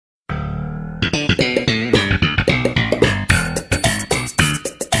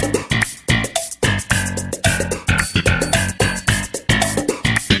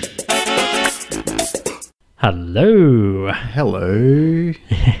Hello. Hello.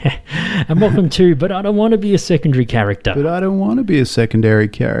 And welcome to But I Don't Want to Be a Secondary Character. But I don't want to be a secondary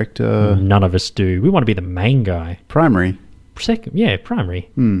character. None of us do. We want to be the main guy. Primary. Primary.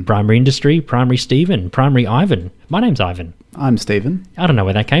 Primary industry, primary Stephen, primary Ivan. My name's Ivan. I'm Stephen. I don't know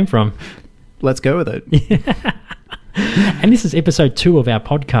where that came from. Let's go with it. And this is episode 2 of our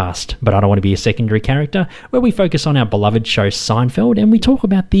podcast, But I Don't Want to Be a Secondary Character, where we focus on our beloved show Seinfeld and we talk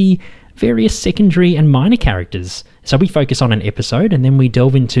about the various secondary and minor characters. So we focus on an episode and then we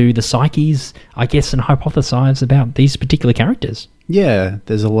delve into the psyches, I guess, and hypothesize about these particular characters. Yeah,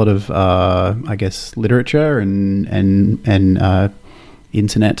 there's a lot of, literature and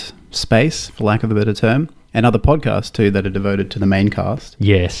internet space, for lack of a better term, and other podcasts too that are devoted to the main cast.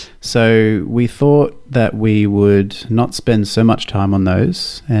 Yes. So we thought that we would not spend so much time on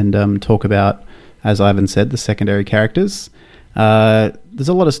those and talk about, as Ivan said, the secondary characters. There's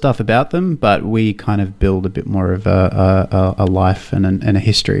a lot of stuff about them, but we kind of build a bit more of a life and a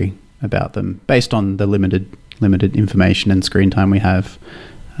history about them based on the limited information and screen time we have.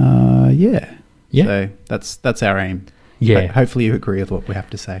 Yeah. So that's our aim. Yeah. Hopefully you agree with what we have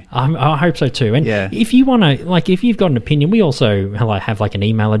to say. I hope so too. And Yeah. if you want to, if you've got an opinion, we also have an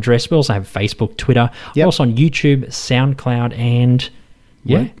email address. We also have Facebook, Twitter, Yep. also on YouTube, SoundCloud, and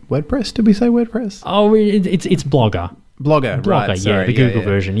WordPress? Did we say WordPress? Oh, it's Blogger. Blogger, right? Sorry, the Google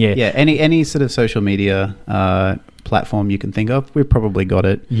version. Yeah. Yeah. Any sort of social media platform you can think of, we've probably got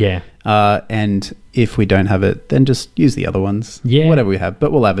it. Yeah. And if we don't have it, then just use the other ones. Yeah. Whatever we have,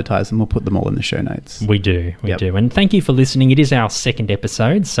 but we'll advertise them. We'll put them all in the show notes. We do. Yep. And thank you for listening. It is our second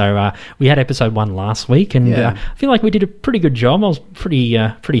episode. So we had episode 1 last week, and Yeah. I feel like we did a pretty good job. I was pretty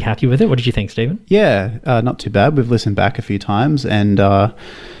happy with it. What did you think, Stephen? Yeah, not too bad. We've listened back a few times and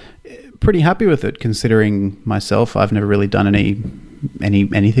pretty happy with it, considering myself, I've never really done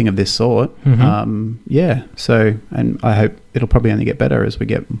anything of this sort. Mm-hmm. So, and I hope it'll probably only get better as we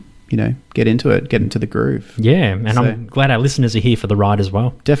get into it, get into the groove. Yeah, and So- I'm glad our listeners are here for the ride as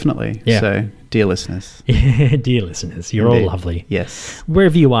well. Definitely. Yeah. So, dear listeners. Dear listeners, you're all Indeed. lovely. Yes.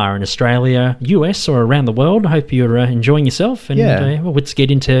 Wherever you are in Australia, US, or around the world, I hope you're enjoying yourself. And Yeah. let's get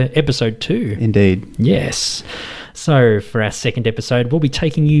into episode 2. Indeed. Yes. So for our second episode, we'll be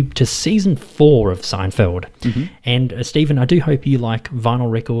taking you to season 4 of Seinfeld. Mm-hmm. And Stephen, I do hope you like vinyl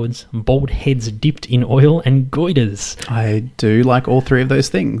records, bald heads dipped in oil, and goiters. I do like all 3 of those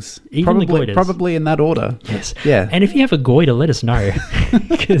things. Even the goiters. Probably in that order. Yes. Yeah. And if you have a goiter, let us know.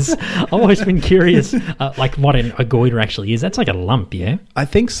 Because I've always been curious, what a goiter actually is. That's like a lump, yeah? I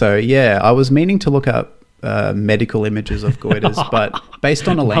think so, yeah. I was meaning to look up medical images of goiters, but based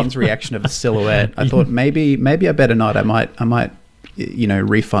on Elaine's reaction of a silhouette, I thought maybe I better not. I might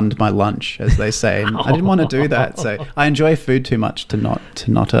refund my lunch, as they say. And I didn't want to do that. So I enjoy food too much to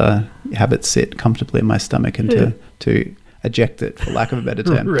not have it sit comfortably in my stomach and to eject it, for lack of a better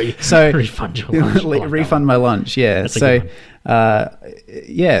term. Refund your lunch. Refund my lunch, yeah. That's a So good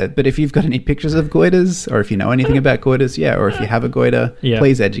one. but if you've got any pictures of goiters, or if you know anything about goiters, or if you have a goiter, Yeah.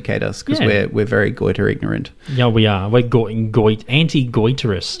 please educate us, because Yeah. we're very goiter ignorant. Yeah, we are. We're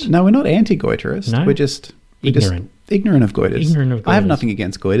anti-goiterist. No, we're not anti-goiterist. No? We're just ignorant of goiters. Ignorant of I have goiters. nothing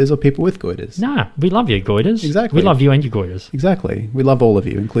against goiters or people with goiters. Nah, we love you, goiters. Exactly. We love you and your goiters. Exactly. We love all of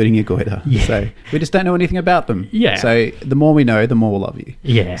you, including your goiter. Yeah. So we just don't know anything about them. Yeah. So the more we know, the more we'll love you.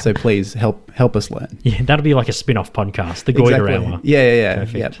 Yeah. So please help us learn. Yeah, that'll be like a spin-off podcast, the Goiter Hour. Yeah.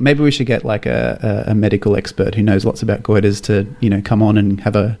 Perfect. Maybe we should get like a medical expert who knows lots about goiters to come on and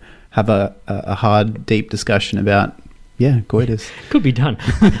have a hard, deep discussion about goiters. Could be done.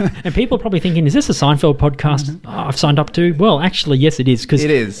 And people are probably thinking, is this a Seinfeld podcast I've signed up to? Well, actually, yes, it is. Because It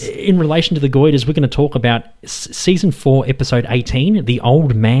is. in relation to the goiters, we're going to talk about season 4, episode 18, The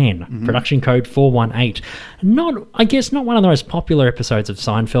Old Man, production code 418. Not one of the most popular episodes of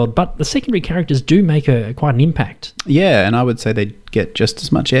Seinfeld, but the secondary characters do make quite an impact. Yeah, and I would say they get just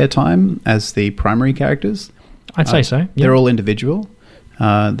as much airtime as the primary characters. I'd say so. Yeah. They're all individual.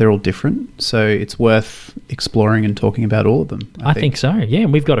 They're all different, so it's worth exploring and talking about all of them. I think so, yeah.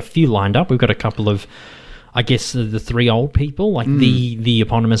 And we've got a few lined up. We've got a couple of, I guess, the 3 old people, like the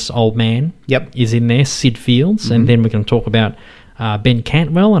eponymous old man. Yep. Is in there, Sid Fields, and then we can talk about Ben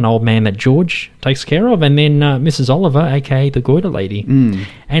Cantwell, an old man that George takes care of, and then Mrs. Oliver, aka the goiter lady,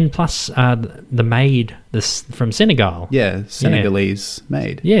 and plus the maid from Senegal. Yeah, Senegalese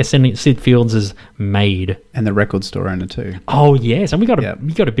maid. Yeah, Sid Fields' maid. And the record store owner too. Oh yes, and we got Yep.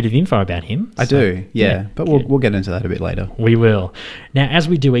 a bit of info about him. I do, yeah. But good. we'll get into that a bit later. We will. Now, as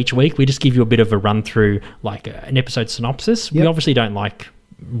we do each week, we just give you a bit of a run through, like an episode synopsis. We Yep. obviously don't like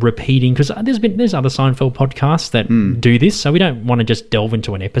repeating, because there's other Seinfeld podcasts that do this, so we don't want to just delve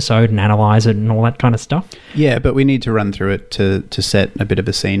into an episode and analyze it and all that kind of stuff. Yeah, but we need to run through it to set a bit of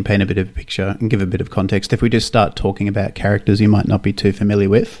a scene, paint a bit of a picture, and give a bit of context. If we just start talking about characters you might not be too familiar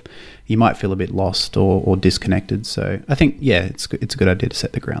with, you might feel a bit lost or disconnected. So I think, yeah, it's a good idea to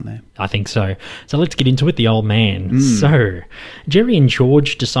set the ground there. I think so. So let's get into it, the old man. So Jerry and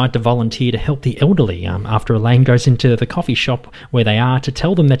George decide to volunteer to help the elderly after Elaine goes into the coffee shop where they are to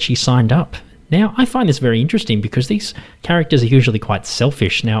tell them that she signed up. Now, I find this very interesting because these characters are usually quite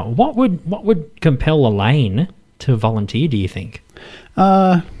selfish. Now, what would compel Elaine to volunteer, do you think?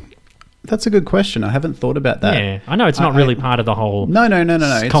 That's a good question. I haven't thought about that. Yeah, I know it's not really part of the whole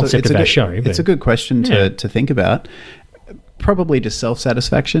concept of our show. But it's a good question to think about. Probably just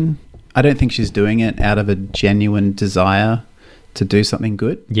self-satisfaction. I don't think she's doing it out of a genuine desire to do something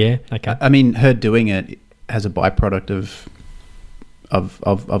good. Yeah, okay. I mean, her doing it has a byproduct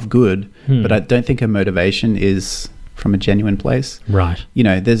of good, but I don't think her motivation is from a genuine place. Right. You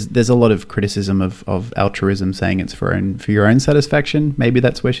know, there's a lot of criticism of altruism, saying it's for your own satisfaction. Maybe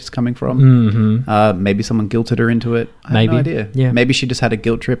that's where she's coming from. Maybe someone guilted her into it. I have no idea. Yeah. Maybe she just had a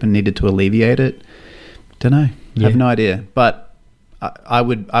guilt trip and needed to alleviate it. Don't know. I have no idea. But I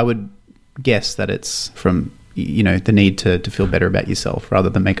would guess that it's from, you know, the need to feel better about yourself rather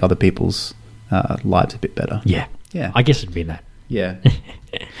than make other people's lives a bit better. Yeah. Yeah. I guess it'd be that. Yeah.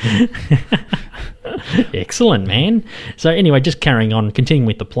 Excellent, man. So anyway, just continuing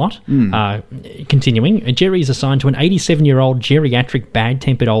with the plot. Jerry is assigned to an 87-year-old geriatric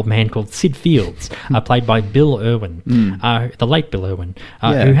bad-tempered old man called Sid Fields, played by Bill Irwin, the late Bill Irwin,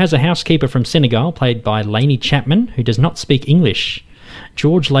 who has a housekeeper from Senegal, played by Lainey Chapman, who does not speak English.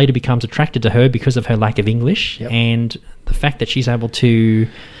 George later becomes attracted to her because of her lack of English and the fact that she's able to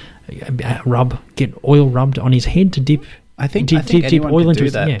get oil rubbed on his head to dip. I think anyone could do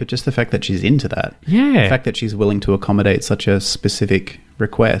that, but just the fact that she's into that, the fact that she's willing to accommodate such a specific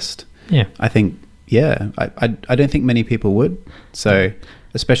request, I think, I don't think many people would. So,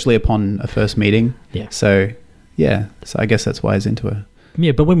 especially upon a first meeting, so I guess that's why he's into her.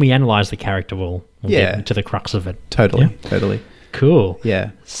 Yeah, but when we analyse the character, we'll get to the crux of it. Totally. Cool.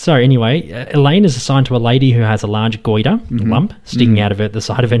 Yeah. So anyway, Elaine is assigned to a lady who has a large goiter, lump, sticking out of the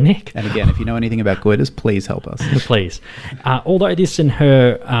side of her neck. And again, if you know anything about goiters, please help us. Please. Although this and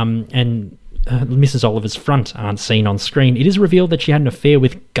her and Mrs. Oliver's front aren't seen on screen, it is revealed that she had an affair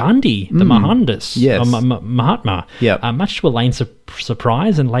with Gandhi, the Mohandas, Mahatma, much to Elaine's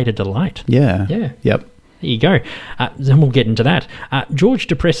surprise and later delight. Yeah. Yep. There you go. Then we'll get into that. George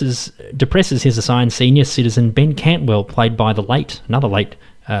depresses his assigned senior citizen, Ben Cantwell, played by another late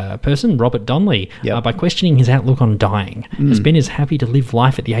person, Robert Donnelly, by questioning his outlook on dying, as Ben is happy to live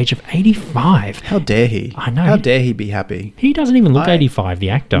life at the age of 85. How dare he? I know. How dare he be happy? He doesn't even look 85, the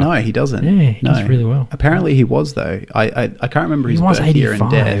actor. No, he doesn't. Yeah, he does really well. Apparently he was, though. I can't remember his birth year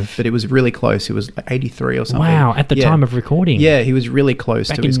and death, but it was really close. It was like 83 or something. Wow, at the time of recording. Yeah, he was really close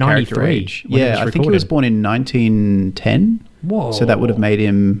to his character age. Yeah, I think he was born in 1910. Whoa. So that would have made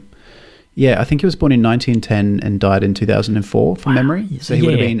him... Yeah, I think he was born in 1910 and died in 2004 from memory. So he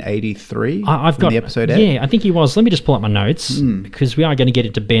would have been 83 when the episode aired. Yeah, I think he was. Let me just pull up my notes because we are going to get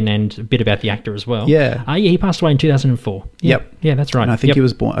into Ben and a bit about the actor as well. Yeah. He passed away in 2004. Yep. Yeah, that's right. And I think he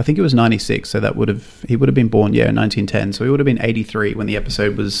was born, I think it was 96, so he would have been born, in 1910. So he would have been 83 when the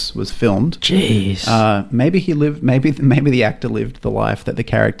episode was filmed. Jeez. Maybe he lived, maybe the actor lived the life that the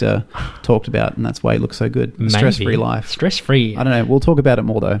character talked about, and that's why he looks so good. A stress-free life. Stress-free. I don't know. We'll talk about it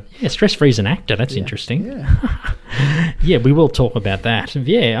more, though. Yeah, stress-free as an actor. That's interesting. Yeah. Yeah, we will talk about that.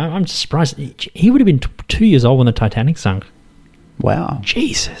 Yeah, I'm just surprised. He would have been 2 years old when the Titanic sunk. Wow.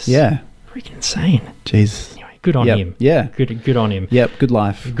 Jesus. Yeah. Freaking insane. Jesus. Anyway, good on him. Yeah. Good on him. Yep, good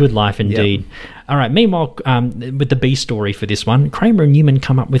life. Good life indeed. Yep. All right, meanwhile, with the B story for this one, Kramer and Newman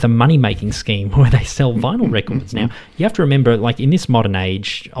come up with a money-making scheme where they sell vinyl records. Now, you have to remember, like in this modern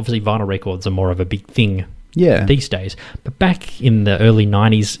age, obviously vinyl records are more of a big thing these days. But back in the early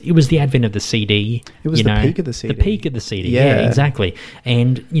 90s, it was the advent of the CD. It was the peak of the CD. The peak of the CD, yeah exactly.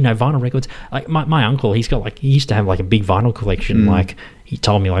 And, vinyl records, like my uncle, he used to have like a big vinyl collection, like he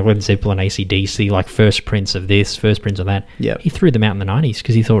told me like Led Zeppelin, AC/DC, like first prints of this, first prints of that. Yep. He threw them out in the 90s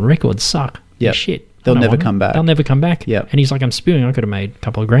because he thought records suck. Yep. Shit. They'll never come back. They'll never come back. Yep. And he's like, I'm spewing. I could have made a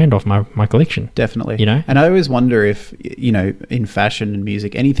couple of grand off my collection. Definitely. And I always wonder if, in fashion and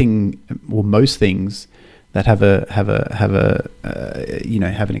music, anything, or most things that have an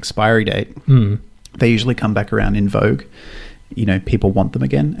expiry date, they usually come back around in vogue. People want them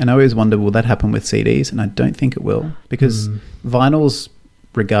again. And I always wonder, will that happen with CDs? And I don't think it will, because vinyl's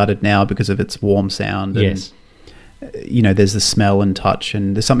regarded now because of its warm sound there's the smell and touch,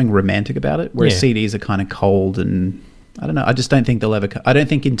 and there's something romantic about it. Whereas Yeah. CDs are kind of cold, and I don't know. I just don't think they'll ever. I don't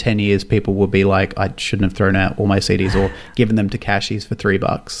think in 10 years people will be like, I shouldn't have thrown out all my CDs or given them to cashies for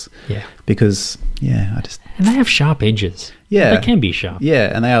 $3. Yeah. Because I just And they have sharp edges. Yeah. They can be sharp.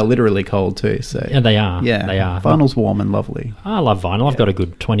 yeah, and they are literally cold too. So Yeah, they are. yeah, They are. Vinyl's warm and lovely. I love vinyl. I've got a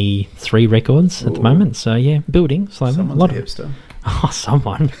good 23 records at the moment. So, yeah, building slowly. Someone's a lot a of, hipster. oh,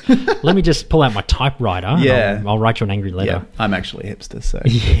 someone. Let me just pull out my typewriter. and Yeah. I'll write you an angry letter. Yeah, I'm actually a hipster, so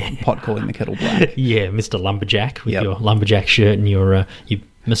Yeah. pot calling the kettle black. Yeah, Mr. Lumberjack with Yep. your lumberjack shirt and your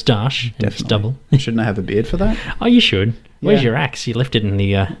moustache and Definitely. stubble. Shouldn't I have a beard for that? Oh, you should. Where's Yeah. your axe? You left it in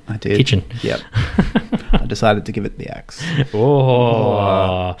the I did. kitchen. Yep. I decided to give it the axe.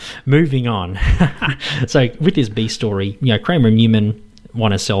 Oh, moving on. So with this B story, Kramer and Newman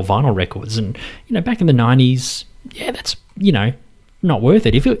want to sell vinyl records, and back in the 90s, yeah, that's not worth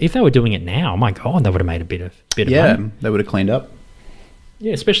it. If they were doing it now, my God, they would have made a bit of Yeah, money. they would have cleaned up.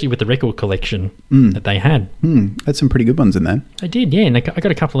 Yeah, especially with the record collection that they had. Had some pretty good ones in there. They did, yeah, and I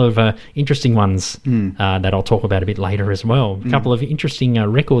got a couple of interesting ones that I'll talk about a bit later as well. A couple of interesting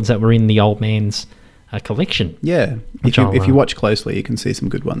records that were in the old man's collection. Yeah, Which if you I'll, watch closely, you can see some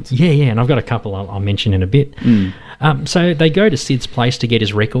good ones. Yeah, and I've got a couple I'll mention in a bit. So they go to Sid's place to get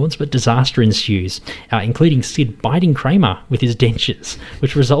his records, but disaster ensues, including Sid biting Kramer with his dentures,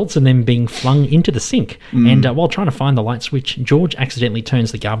 which results in them being flung into the sink. And while trying to find the light switch, George accidentally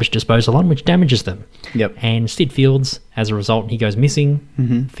turns the garbage disposal on, which damages them. Yep. And Sid Fields, as a result, he goes missing.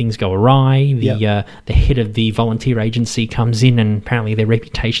 Things go awry. The head of the volunteer agency comes in, and apparently their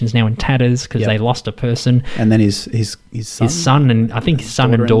reputation's now in tatters because Yep. they lost a person. And then his son. His son and I think his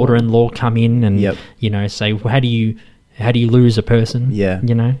son and daughter-in-law come in and Yep. say, well, how do you lose a person? Yeah. And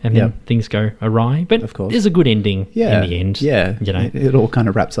then Yep. things go awry. But Of course. there's a good ending Yeah. in the end. Yeah. It all kind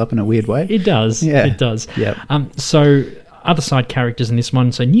of wraps up in a weird way. It does. Yeah. It does. Yep. So other side characters in this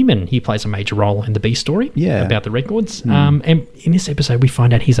one. So Newman, he plays a major role in the B story. Yeah. About the records. And in this episode, we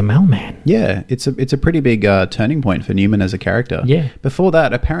find out he's a mailman. Yeah, it's a pretty big turning point for Newman as a character. Yeah. Before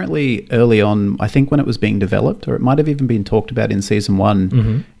that, apparently early on, I think when it was being developed, or it might have even been talked about in season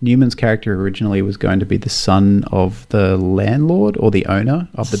 1, Newman's character originally was going to be the son of the landlord or the owner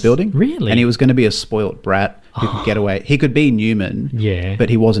of the building. Really? And he was going to be a spoilt brat who could get away. He could be Newman, Yeah. but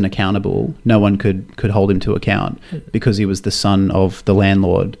he wasn't accountable. No one could hold him to account because he was the son of the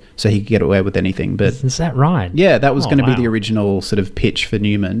landlord, so he could get away with anything. But Is that right? yeah, that was Oh, going to be wow. the original sort of pitch for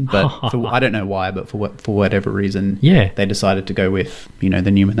Newman, but I don't know why, but for whatever reason, Yeah. they decided to go with the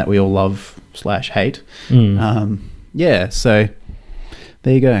Newman that we all love / hate. Yeah, so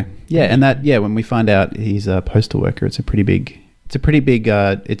there you go. Yeah, and when we find out he's a postal worker, it's a pretty big.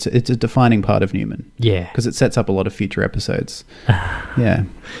 It's a defining part of Newman. Yeah. Because it sets up a lot of future episodes. Yeah,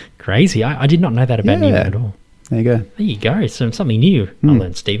 Crazy. I did not know that about Newman at all. there you go. There you go. Something new I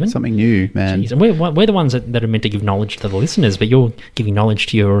learned, Stephen. Something new, man. Jeez. And we're the ones that are meant to give knowledge to the listeners, but you're giving knowledge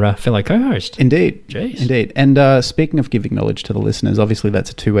to your fellow co-host. Indeed. Jeez. Indeed. And speaking of giving knowledge to the listeners, obviously that's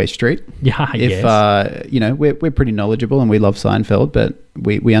a two-way street. Yeah, If yes. we're pretty knowledgeable and we love Seinfeld, but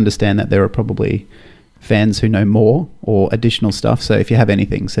we understand that there are probably fans who know more or additional stuff. So if you have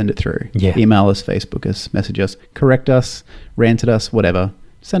anything, send it through. Yeah. Email us, Facebook us, message us, correct us, rant at us, whatever.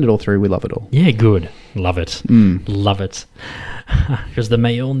 Send it all through. We love it all. Yeah, good. Love it. Love it. Because the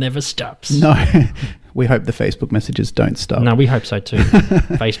mail never stops. No, we hope the Facebook messages don't stop. No, we hope so too.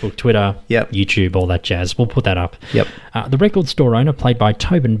 Facebook, Twitter, Yep. YouTube, all that jazz. We'll put that up. Yep. The record store owner, played by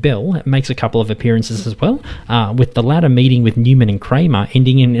Tobin Bell, makes a couple of appearances as well, with the latter meeting with Newman and Kramer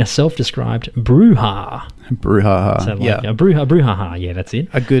ending in a self-described brouhaha. Brouhaha. So like, yeah. Brouhaha, yeah, that's it.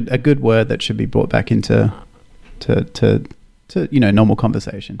 A good word that should be brought back into to normal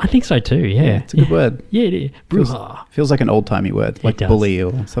conversation. I think so too, yeah. It's a good word. Yeah, it is. Brouhaha. Feels like an old-timey word, like does. bully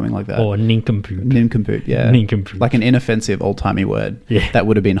or something like that. Or nincompoop. Nincompoop, yeah. Nincompoop. Like an inoffensive old-timey word Yeah. that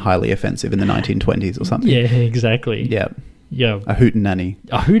would have been highly offensive in the 1920s or something. Yeah, exactly. Yeah. Yeah. A hootenanny.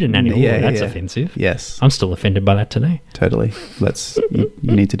 A hootenanny. Yeah, Ooh, that's yeah. offensive. Yes, I'm still offended by that today. totally. You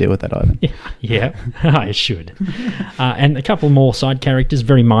need to deal with that, Ivan. Yeah, I should. And a couple more side characters,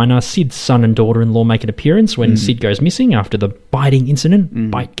 very minor. Sid's son and daughter-in-law make an appearance when Sid goes missing after the biting incident.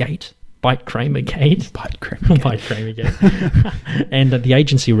 Bitegate. Bite Kramer Gate. Bite Kramer. Bite Kramer Gate. And the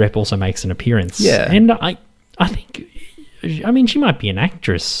agency rep also makes an appearance. Yeah. And I think, she might be an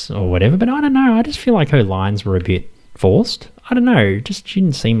actress or whatever, but I don't know. I just feel like her lines were a bit forced. I don't know. Just she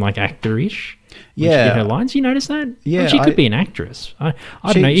didn't seem like actor-ish. when she Yeah. did her lines. You notice that? Yeah, She could I- be an actress. I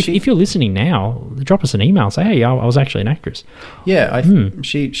She- don't know. If, she- if you're listening now, drop us an email. Say, hey, I was actually an actress. Yeah,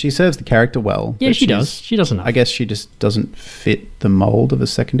 she serves the character well. Yeah, but she does. she's- She does enough. I guess she just doesn't fit the mold of a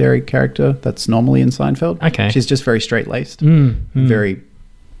secondary character that's normally in Seinfeld. Okay. She's just very straight-laced,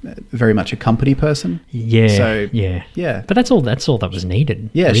 very much a company person. Yeah. So, yeah. Yeah. But that's all that was needed.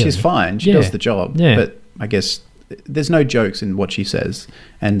 Yeah, really. she's fine. She Yeah. does the job. Yeah. But I guess there's no jokes in what she says.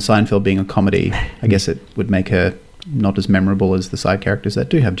 And Seinfeld being a comedy, I guess it would make her not as memorable as the side characters that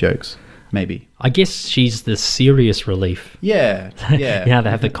do have jokes. Maybe. I guess she's the serious relief. Yeah. Yeah. Yeah, they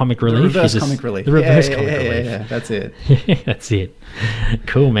have the comic relief. The reverse She's just- comic relief. The reverse yeah, comic yeah, relief. Yeah, that's it. That's it.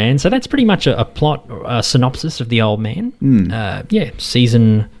 Cool, man. So that's pretty much a plot synopsis of The Old Man.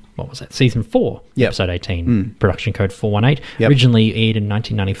 Season... What was that? Season 4, Yep. episode 18, production code 418. Yep. Originally aired in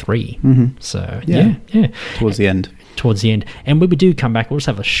 1993. So, Yeah. yeah. Towards the end. Towards the end. And when we do come back, we'll just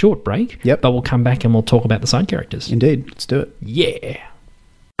have a short break. Yep. But we'll come back and we'll talk about the side characters. Indeed. Let's do it. Yeah.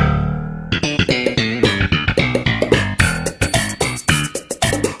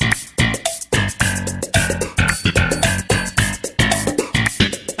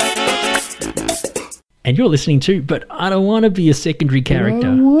 And you're listening to, but I don't want to be a secondary I character.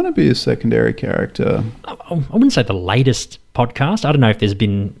 want to be a secondary character. I wouldn't say the latest podcast. I don't know if there's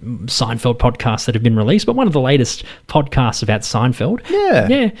been Seinfeld podcasts that have been released, but one of the latest podcasts about Seinfeld. Yeah.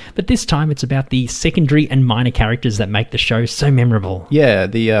 Yeah. But this time it's about the secondary and minor characters that make the show so memorable. Yeah,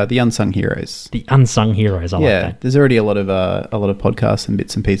 the unsung heroes. The unsung heroes. I like Yeah, that. there's already a lot of podcasts and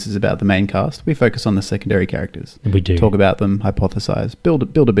bits and pieces about the main cast. We focus on the secondary characters. We do. Talk about them, hypothesize, build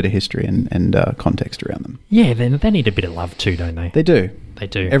a bit of history and context around them. Yeah, they need a bit of love too, don't they? They do. They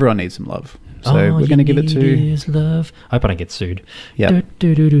do. Everyone needs some love. So All we're going to you give it need to... is love. I hope I don't get sued. Yep.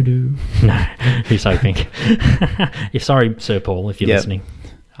 Do. No, who's hoping? You're sorry, Sir Paul, if you're Yep. listening.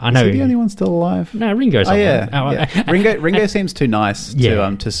 I know. Is he the only one still alive? No, Ringo's Oh, on yeah. there. yeah. Ringo seems too nice Yeah.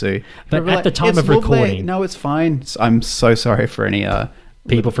 to sue. But we're at the time "It's of lovely." recording- No, it's fine. I'm so sorry for any...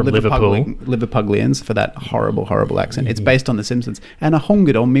 People from Liverpudlians for that horrible accent. It's based on The Simpsons. And I hung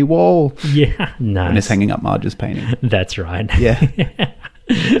it on me wall. Yeah, nice. And it's hanging up Marge's painting. That's right. Yeah.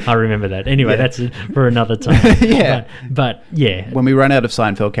 I remember that. Anyway, Yeah. that's for another time. Yeah. But yeah. When we run out of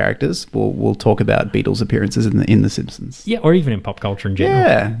Seinfeld characters, we'll talk about Beatles appearances in The Simpsons. Yeah, or even in pop culture in general.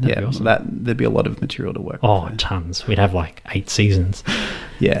 Yeah, That'd be awesome. there'd be a lot of material to work Oh, with. tons. We'd have like 8 seasons.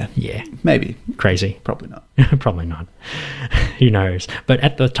 Yeah, Yeah. maybe, Crazy. probably not. Probably not. Who knows? But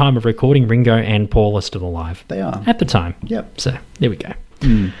at the time of recording, Ringo and Paul are still alive. They are. At the time. Yep. So, there we go.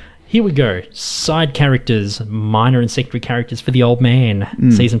 Here we go. Side characters, minor and secondary characters for The Old Man.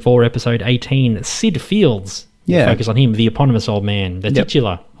 Season 4, episode 18. Sid Fields. Yeah. Focus on him, the eponymous old man, the Yep.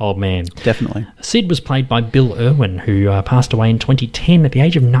 titular old man. Definitely. Sid was played by Bill Irwin, who passed away in 2010 at the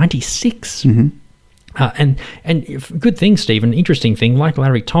age of 96. And good thing, Stephen, interesting thing, like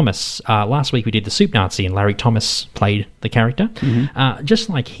Larry Thomas, last week we did the Soup Nazi and Larry Thomas played the character. Just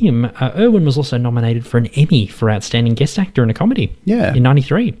like him, Irwin was also nominated for an Emmy for Outstanding Guest Actor in a Comedy Yeah. in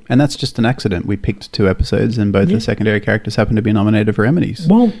 93. And that's just an accident. We picked 2 episodes and both the secondary characters happened to be nominated for Emmys.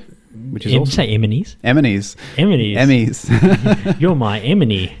 Well, Which is Em- awesome. say Emmys. Emmys. Emmys. Emmys. You're my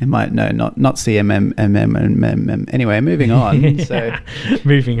Emmy. It might not CMM. Anyway, moving on. So,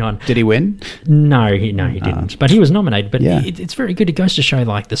 Moving on. did he win? No, he didn't. But he was nominated. But Yeah. it's very good. It goes to show,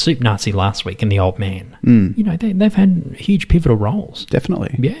 like, the Soup Nazi last week and The Old Man. Mm. You know, they've had huge pivotal roles.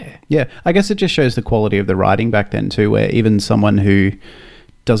 Definitely. Yeah. Yeah, I guess it just shows the quality of the writing back then too, where even someone who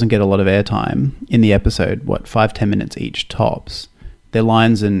doesn't get a lot of airtime in the episode, 5-10 minutes each tops, their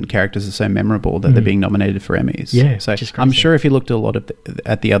lines and characters are so memorable that they're being nominated for Emmys. Yeah, so which is I'm crazy. sure if you looked at a lot of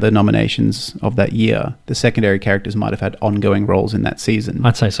at the other nominations of that year, the secondary characters might have had ongoing roles in that season.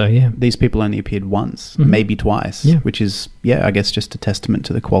 I'd say so, yeah. These people only appeared once, maybe twice, Yeah. which is, I guess just a testament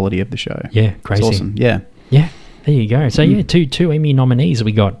to the quality of the show. Yeah, crazy. It's awesome. Yeah. Yeah, there you go. So, yeah, two Emmy nominees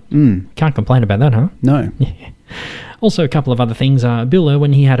we got. Can't complain about that, huh? No. Also, a couple of other things. Bill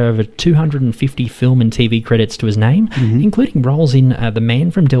Irwin, he had over 250 film and TV credits to his name, including roles in The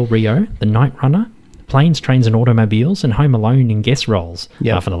Man from Del Rio, The Night Runner, Planes, Trains and Automobiles, and Home Alone in guest roles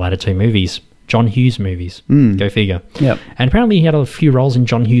Yep. for the latter 2 movies. John Hughes movies. Go figure. Yep. And apparently he had a few roles in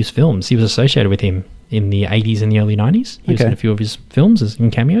John Hughes films. He was associated with him in the 80s and the early 90s. He was Okay. in a few of his films in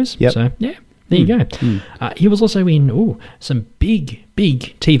cameos. Yep. So, yeah. There you go. He was also in some big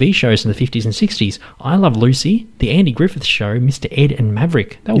TV shows in the 50s and 60s. I Love Lucy, The Andy Griffith Show, Mr. Ed and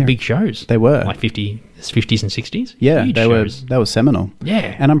Maverick. They were Yeah. big shows. They were. Like 50s and 60s. Yeah, Huge they shows. were seminal.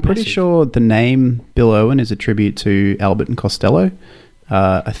 Yeah, and I'm pretty massive. sure the name Bill Irwin is a tribute to Albert and Costello,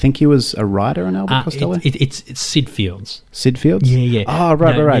 I think he was a writer on Albert Costello. It's Sid Fields. Sid Fields? Yeah. Oh,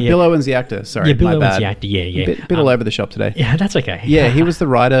 right. Yeah. Bill Owen's the actor. Sorry, Yeah, Bill my Owen's bad. the actor. Yeah. Bit all over the shop today. Yeah, that's okay. Yeah, he was the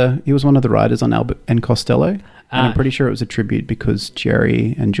writer. He was one of the writers on Albert and Costello. And I'm pretty sure it was a tribute because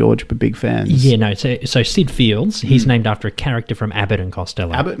Jerry and George were big fans. Yeah, no. So Sid Fields, he's named after a character from Abbott and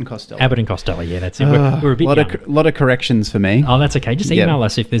Costello. Abbott and Costello. Abbott and Costello. Yeah, that's it. We're a bit young. lot of corrections for me. Oh, that's okay. Just email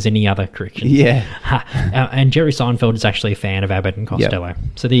us if there's any other corrections. Yeah. And Jerry Seinfeld is actually a fan of Abbott and Costello.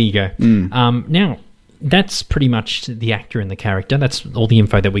 So there you go. Now, that's pretty much the actor and the character. That's all the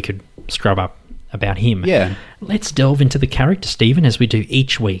info that we could scrub up about him. Yeah. Let's delve into the character, Stephen, as we do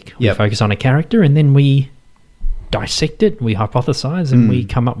each week. We Yep. focus on a character and then we dissect it, we hypothesize, and we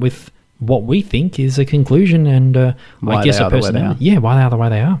come up with what we think is a conclusion and Why I guess they a are the way they personality. Yeah, why they are the way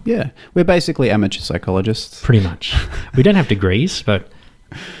they are. Yeah. We're basically amateur psychologists. Pretty much. We don't have degrees, but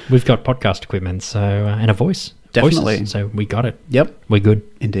we've got podcast equipment, so and a voice. Definitely. Voices, so we got it. Yep. We're good.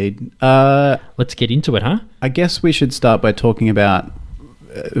 Indeed. Let's get into it, huh? I guess we should start by talking about,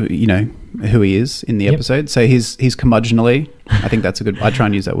 who he is in the Yep. episode. So he's curmudgeonly. I think that's a good... I try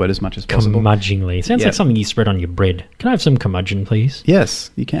and use that word as much as possible. Curmudgeonly. Sounds Yep. like something you spread on your bread. Can I have some curmudgeon, please?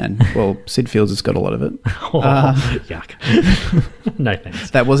 Yes, you can. Well, Sid Fields has got a lot of it. Yuck. No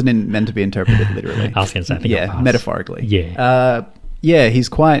thanks. That wasn't meant to be interpreted literally. I was going to say, I think I'll pass. metaphorically. Yeah. Yeah, he's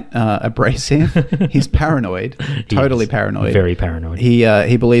quite abrasive. He's paranoid. Totally paranoid. Very paranoid.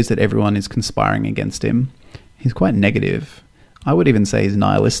 He believes that everyone is conspiring against him. He's quite negative. I would even say he's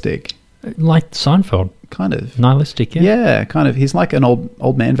nihilistic. Like Seinfeld. Kind of. Nihilistic, yeah. Yeah, kind of. He's like an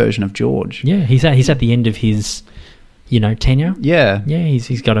old man version of George. Yeah, he's at the end of his, tenure. Yeah. Yeah,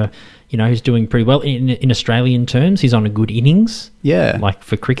 he's got he's doing pretty well in Australian terms. He's on a good innings. Yeah. Like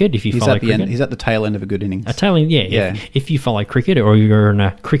for cricket, if you He's follow at the cricket. end. He's at the tail end of a good innings. A tail end, yeah. Yeah. If you follow cricket or you're in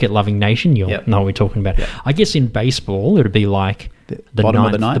a cricket-loving nation, you'll Yep. know what we're talking about. Yep. I guess in baseball, it would be like the bottom of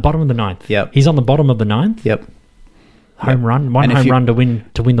ninth, the ninth? The bottom of the ninth. Yep. He's on the bottom of the ninth. Yep. Home run, one And if home you- run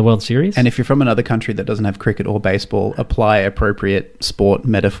to win the World Series. And if you're from another country that doesn't have cricket or baseball, apply appropriate sport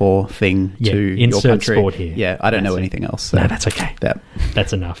metaphor thing Yeah, to your insert country. sport here. Yeah, I don't That's know it. anything else. So No, that's okay.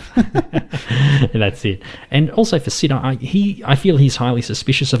 That's enough. That's it. And also for Sid, I feel he's highly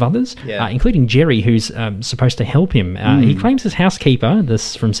suspicious of others, Yeah. including Jerry, who's supposed to help him. He claims his housekeeper,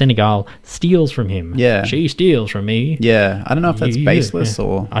 this from Senegal, steals from him. Yeah. She steals from me. Yeah, I don't know if that's Yeah, baseless yeah.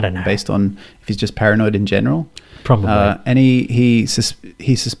 or I don't know. based on if he's just paranoid in general. Probably. And he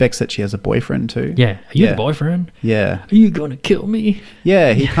suspects that she has a boyfriend too. Yeah. Are you Yeah. the boyfriend? Yeah, Are you going to kill me?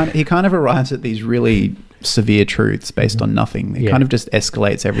 yeah. He kind of arrives at these really severe truths based on nothing. It Yeah. kind of just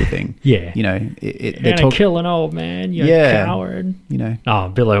escalates everything. Yeah. You know, You're they going talk. to kill an old man, you Yeah. coward. You know, Oh,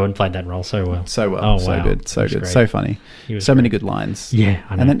 Bill Owen played that role so well. so well, Oh, so wow. good, so He was good, great. so funny, He was so many great. good lines. Yeah,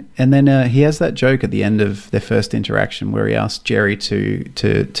 I know. And then he has that joke at the end of their first interaction where he asks Jerry to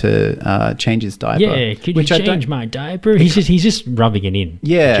change his diaper. Yeah, could you which I don't- change my diaper? He's just rubbing it in.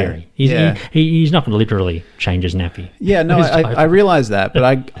 Yeah, Jerry. yeah. He's not going to literally change his nappy. Yeah, no, His I diaper. realize that,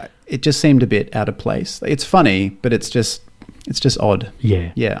 but it just seemed a bit out of place. It's funny, but it's just odd. Yeah,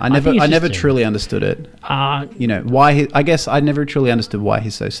 Yeah, I think it's never just truly understood it. You know why? I guess I never truly understood why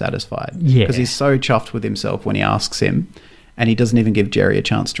he's so satisfied. Yeah. because he's so chuffed with himself when he asks him, and he doesn't even give Jerry a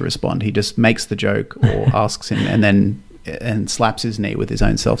chance to respond. He just makes the joke or asks him, and slaps his knee with his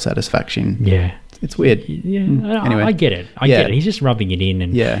own self satisfaction. yeah. It's weird. Yeah, Anyway. I get it. I Yeah. get it. He's just rubbing it in,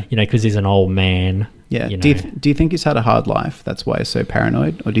 and Yeah. because he's an old man. Yeah. you Do you, know. do you think he's had a hard life? That's why he's so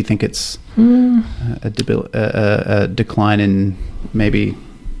paranoid, or do you think it's a decline in maybe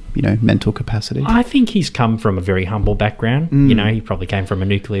mental capacity? I think he's come from a very humble background. He probably came from a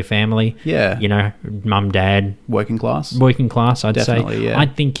nuclear family. Yeah. Mum, dad, Working class. working class, I'd Definitely, say. yeah. I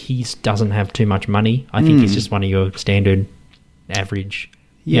think he doesn't have too much money. I think he's just one of your standard average.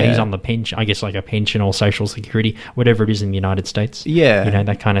 Yeah, he's Yeah. on the pension, I guess, like a pension or social security, whatever it is in the United States. Yeah.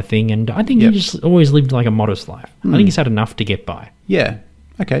 That kind of thing. And I think Yep. he just always lived like a modest life. I think he's had enough to get by. Yeah.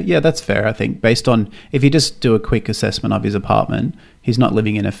 Okay. Yeah, that's fair. I think based on if you just do a quick assessment of his apartment, he's not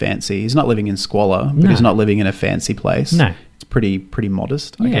living in squalor, but No. he's not living in a fancy place. No. It's pretty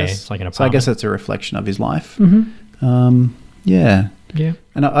modest. I Yeah, guess. it's like an So I guess apartment. that's a reflection of his life. Mm-hmm. Yeah. Yeah.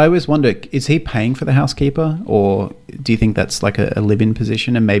 And I always wonder, is he paying for the housekeeper, or do you think that's like a live-in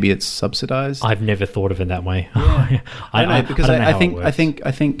position and maybe it's subsidized? I've never thought of it that way. I don't know, because don't know I how it think works.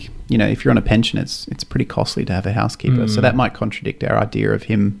 if you're on a pension, it's pretty costly to have a housekeeper. So that might contradict our idea of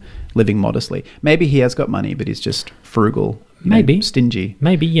him living modestly. Maybe he has got money, but he's just frugal, Maybe. stingy.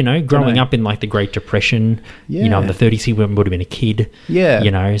 Maybe, growing know. up in like the Great Depression, Yeah. in the 30s, he would have been a kid.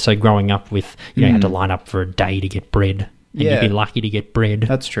 Yeah. So growing up with, you had to line up for a day to get bread. and Yeah. you'd be lucky to get bread.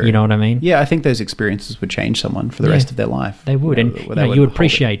 That's true. You know what I mean? Yeah, I think those experiences would change someone for the Yeah. rest of their life. They would, You know, and where they would you would hold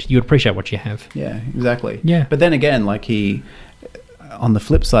it. appreciate what you have. Yeah, exactly. Yeah. But then again, like on the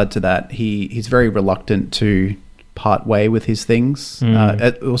flip side to that, he's very reluctant to part way with his things.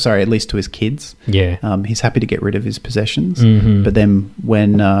 At least to his kids. Yeah. He's happy to get rid of his possessions, Mhm. but then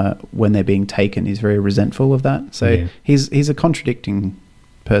when they're being taken, he's very resentful of that. So Yeah. he's a contradicting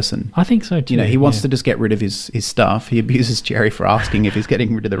person. I think so too. You know, he wants yeah. to just get rid of his stuff. He abuses Jerry for asking if he's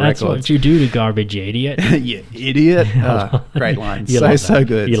getting rid of the That's records. what you do to garbage, you idiot. You idiot. Great line. You love So that.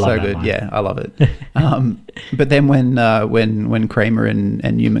 good. You love So that good. line. Yeah, I love it. But then when Kramer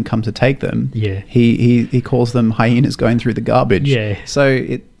and Newman come to take them, Yeah. he calls them hyenas going through the garbage. Yeah. So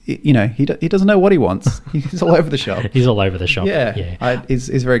it he doesn't know what he wants. He's all over the shop. He's all over the shop. Yeah. Yeah. It's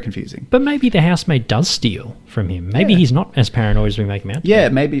very confusing. But maybe the housemaid does steal from him. Maybe Yeah. he's not as paranoid as we make him out. to Yeah,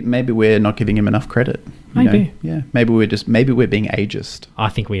 be. maybe we're not giving him enough credit. you know? Maybe. Yeah. Maybe we're being ageist. I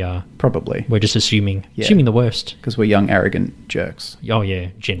think we are. Probably. We're just assuming Yeah. the worst. Because we're young, arrogant jerks. Oh yeah,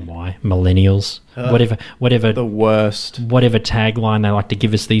 Gen Y, millennials, whatever The worst. tagline they like to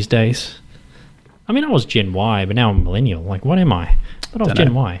give us these days. I mean, I was Gen Y, but now I'm a millennial. Like, what am I? But I was Dunno.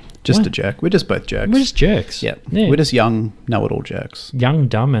 Gen Y. Just What? a jerk. We're just both jerks. We're just jerks. Yep. Yeah. We're just young, know-it-all jerks. young,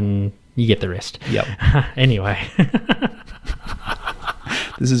 dumb, and you get the rest. Yep. Anyway.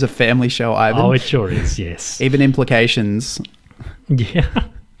 This is a family show, Ivan. Oh, it sure is, yes. Even implications. Yeah,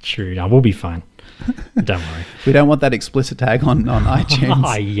 true. No, we'll be fine. Don't worry. We don't want that explicit tag on iTunes.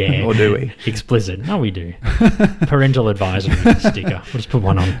 Oh, yeah. Or do we? Explicit. No, we do. Parental advisory sticker. We'll just put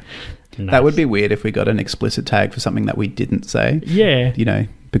one on. That would be weird if we got an explicit tag for something that we didn't say. Yeah. You know,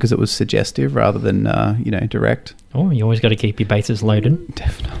 because it was suggestive rather than, direct. Oh, you always got to keep your bases loaded.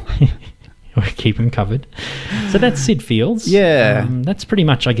 Definitely. Keep them covered. So that's Sid Fields. Yeah. That's pretty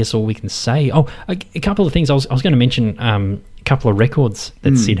much, I guess, all we can say. Oh, a couple of things. I was going to mention a couple of records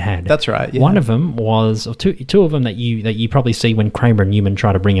that Sid had. That's right, yeah. One of them was, or two of them that you probably see when Kramer and Newman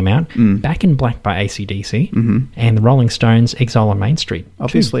try to bring him out. Back in Black by AC/DC and the Rolling Stones' Exile on Main Street.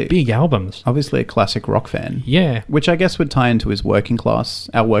 Obviously. Two big albums. Obviously a classic rock fan. Yeah. Which I guess would tie into his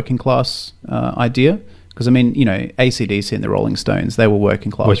our working class idea. Because, I mean, AC/DC and the Rolling Stones, they were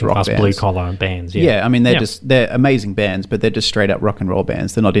working class Working rock class bands. blue collar bands. Yeah. Yeah, I mean, they're amazing bands, but they're just straight up rock and roll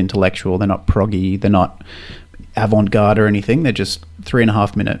bands. They're not intellectual, they're not proggy, they're not avant-garde or anything. They're just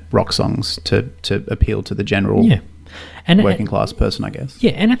 3.5-minute rock songs to appeal to the general Yeah. And working class person, I guess.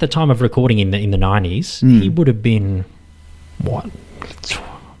 Yeah, and at the time of recording in the 90s, he would have been, what?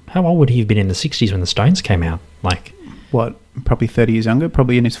 How old would he have been in the 60s when the Stones came out? Like, What, probably 30 years younger?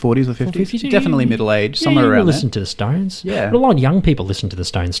 Probably in his 40s or 50s? 50s? Definitely middle-aged, yeah, somewhere you around listen there. to the Stones. Yeah. But a lot of young people listen to the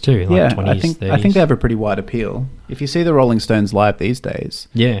Stones too, like 20s, I 30s. think they have a pretty wide appeal. If you see the Rolling Stones live these days...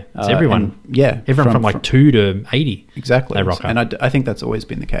 Yeah, it's everyone. and- Everyone from like 2 to 80. Exactly. They rock up. And I think that's always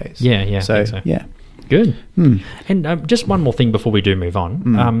been the case. Yeah, I So, think so. yeah. Good. And just one more thing before we do move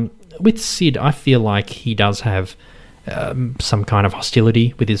on. With Sid, I feel like he does have some kind of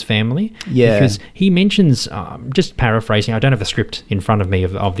hostility with his family. Yeah. Because he mentions, just paraphrasing, I don't have the script in front of me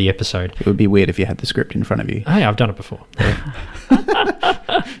of the episode. It would be weird if you had the script in front of you. Hey, I've done it before.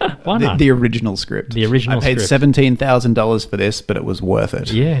 Why not? The original script. The original I paid script. $17,000 for this, but it was worth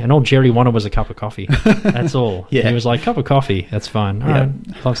it. Yeah, and all Jerry wanted was a cup of coffee. That's all. Yeah. He was like, cup of coffee, that's fine. All Yeah.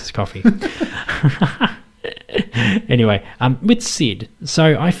 right, loves his coffee. Anyway, with Sid,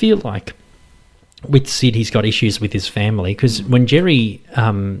 so I feel like with Sid, he's got issues with his family because when Jerry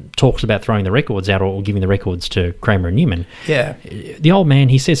talks about throwing the records out or giving the records to Kramer and Newman, Yeah. the old man,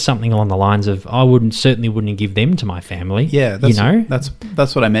 he says something along the lines of, I certainly wouldn't give them to my family. Yeah,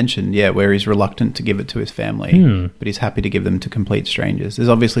 that's what I mentioned. Yeah, where he's reluctant to give it to his family, but he's happy to give them to complete strangers. There's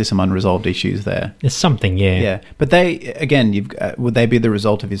obviously some unresolved issues there. There's something, Yeah, but they again, would they be the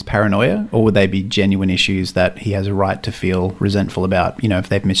result of his paranoia, or would they be genuine issues that he has a right to feel resentful about? If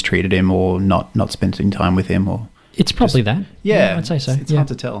they've mistreated him or not spending time with him, or It's probably that. yeah, I'd say so. It's hard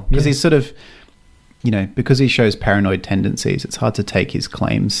to tell because he's sort of, because he shows paranoid tendencies. It's hard to take his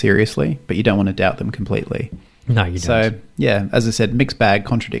claims seriously, but you don't want to doubt them completely. No, you don't. So yeah, as I said, mixed bag,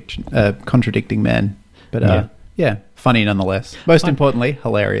 contradicting man, but yeah, funny nonetheless. Most importantly,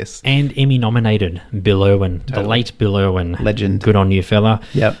 hilarious. And Emmy-nominated Bill Irwin, the late Bill Irwin. Legend. Good on you, fella.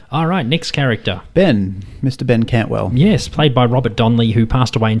 Yep. All right, next character. Mr. Ben Cantwell, Yes, played by Robert Donnelly, who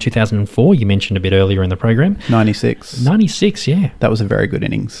passed away in 2004. You mentioned a bit earlier in the program. 96. 96, yeah. That was a very good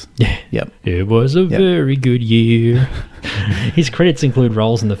innings. Yeah. Yep. It was a very good year. His credits include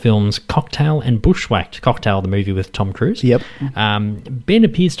roles in the films Cocktail and Bushwhacked. Cocktail, the movie with Tom Cruise. Yep. Ben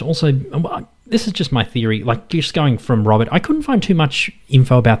appears to also... this is just my theory. Like, just going from Robert, I couldn't find too much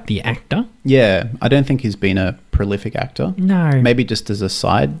info about the actor. Yeah, I don't think he's been a prolific actor. No. Maybe just as a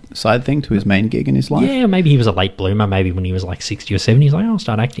side thing to his main gig in his life. Yeah, maybe he was a late bloomer. Maybe when he was like 60 or 70, he's like, I'll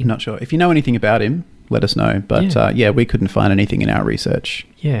start acting. Not sure. If you know anything about him, let us know. But Yeah. we couldn't find anything in our research.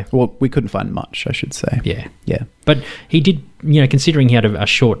 Yeah. Well, we couldn't find much, I should say. Yeah. Yeah. But he did, considering he had a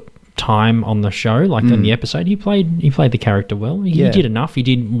short time on the show, like in the episode, he played the character well. He did enough. He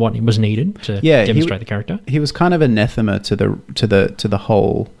did what was needed to demonstrate the character. He was kind of anathema to the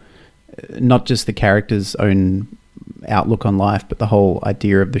whole, not just the character's own outlook on life, but the whole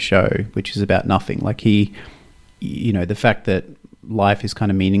idea of the show, which is about nothing. Like the fact that life is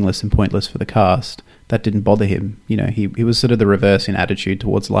kind of meaningless and pointless for the cast, that didn't bother him. He was sort of the reverse in attitude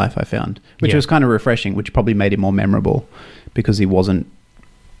towards life, I found, which was kind of refreshing, which probably made him more memorable because he wasn't,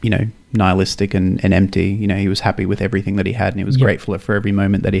 nihilistic and empty. He was happy with everything that he had, and he was grateful for every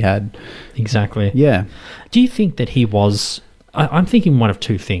moment that he had. Exactly. Yeah. Do you think that he was... I'm thinking one of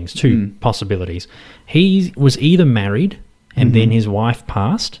two things, two possibilities. He was either married and then his wife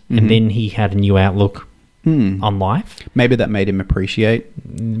passed and then he had a new outlook on life. Maybe that made him appreciate,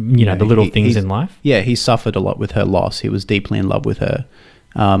 the little things in life. Yeah, he suffered a lot with her loss. He was deeply in love with her.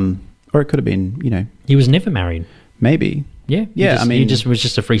 Or it could have been, He was never married. Maybe. Yeah. He just was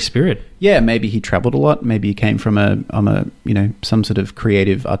just a free spirit. Yeah, maybe he traveled a lot. Maybe he came from some sort of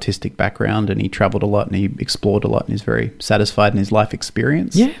creative, artistic background, and he traveled a lot and he explored a lot and he's very satisfied in his life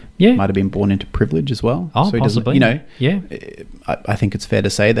experience. Yeah. Might have been born into privilege as well. Oh, so he possibly. Yeah. I think it's fair to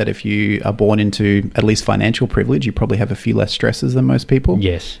say that if you are born into at least financial privilege, you probably have a few less stresses than most people.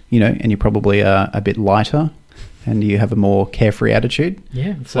 Yes. And you probably are a bit lighter and you have a more carefree attitude.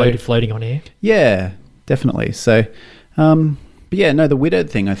 Yeah, floating on air. Yeah, definitely. So... but yeah, no, the widowed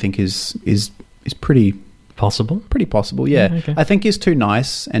thing I think is pretty possible. Pretty possible, yeah. Okay. I think he's too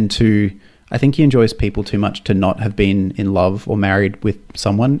nice I think he enjoys people too much to not have been in love or married with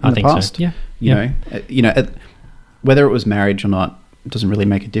someone in the past. So. Yeah. Whether it was marriage or not doesn't really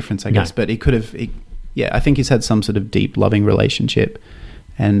make a difference, I guess. But he could have. I think he's had some sort of deep, loving relationship,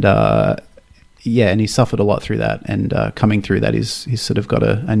 and and he suffered a lot through that. And coming through that, he's sort of got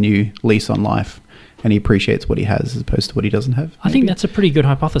a new lease on life. And he appreciates what he has as opposed to what he doesn't have. I think that's a pretty good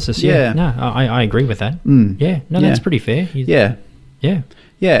hypothesis. Yeah. No, I agree with that. Yeah. No, that's pretty fair. Yeah.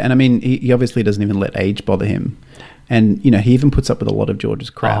 And I mean, he obviously doesn't even let age bother him. And, he even puts up with a lot of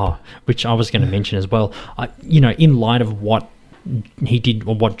George's crap. Which I was going to mention as well. In light of what he did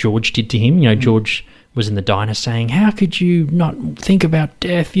or what George did to him, George was in the diner saying, how could you not think about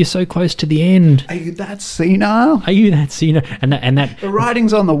death? You're so close to the end. Are you that senile? And that the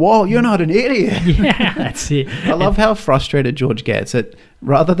writing's on the wall. You're not an idiot. Yeah, that's it. I love how frustrated George gets.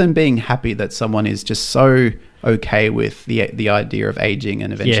 Rather than being happy that someone is just so okay with the idea of aging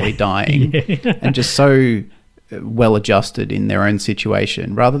and eventually dying and just so well adjusted in their own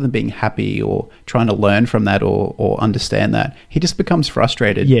situation, rather than being happy or trying to learn from that or understand that, he just becomes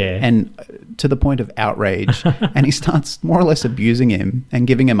frustrated and to the point of outrage and he starts more or less abusing him and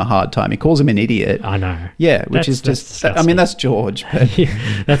giving him a hard time. He calls him an idiot. I know. Yeah, which is just disgusting. I mean, that's George, but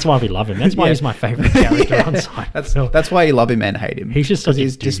that's why we love him. That's why he's my favorite character on Seinfeld. That's why you love him and hate him. He's just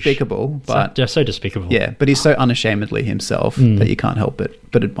he's despicable, but just so despicable. Yeah, but he's so unashamedly himself that you can't help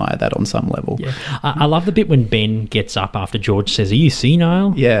but admire that on some level. Yeah. I love the bit when Ben gets up after George says, are you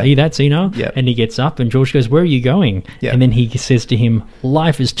senile? Yeah. Are you that senile? Yeah. And he gets up and George goes, where are you going? Yeah. And then he says to him,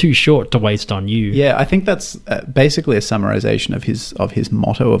 life is too short to waste on you. Yeah, I think that's basically a summarization of his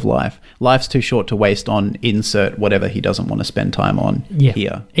motto of life. Life's too short to waste on insert whatever he doesn't want to spend time on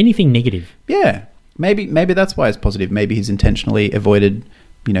here. Anything negative. Yeah. Maybe that's why it's positive. Maybe he's intentionally avoided,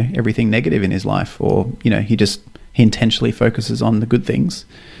 everything negative in his life, or, he intentionally focuses on the good things.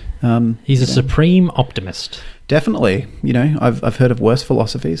 He's a supreme optimist. Definitely. I've heard of worse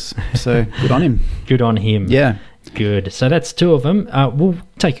philosophies, so good on him. Good on him. Yeah. Good. So that's two of them. We'll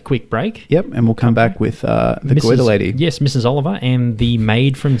take a quick break. Yep, and we'll come back with the Goiter lady. Yes, Mrs. Oliver and the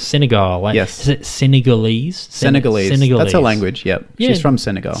maid from Senegal. Yes. Is it Senegalese? Senegalese. That's her language, yep. Yeah, she's from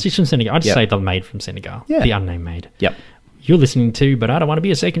Senegal. She's from Senegal. I'd say the maid from Senegal. Yeah. The unnamed maid. Yep. You're listening to But I Don't Want to Be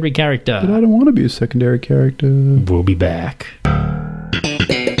a Secondary Character. But I don't want to be a secondary character. We'll be back.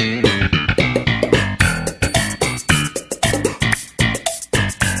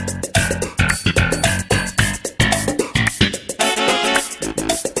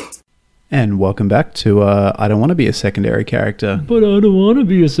 And welcome back to I Don't Want to Be a Secondary Character. But I don't want to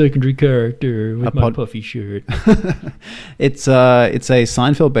be a secondary character with my puffy shirt. It's a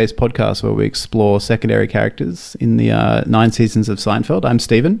Seinfeld-based podcast where we explore secondary characters in the 9 seasons of Seinfeld. I'm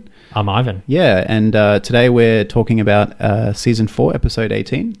Stephen. I'm Ivan. Yeah, and today we're talking about Season 4, Episode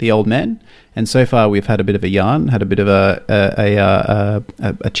 18, The Old Man. And so far we've had a bit of a yarn, had a bit of a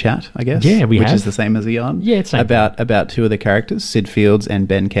chat, I guess. Yeah, we which have. is the same as a yarn. Yeah, it's same about two of the characters, Sid Fields and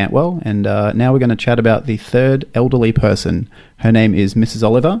Ben Cantwell. And now we're going to chat about the third elderly person. Her name is Mrs.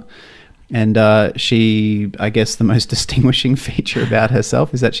 Oliver. And she, I guess the most distinguishing feature about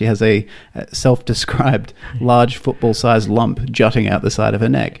herself is that she has a self-described large football-sized lump jutting out the side of her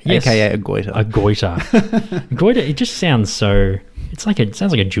neck, Yes. aka a goiter. A goiter. Goiter, it just sounds so... It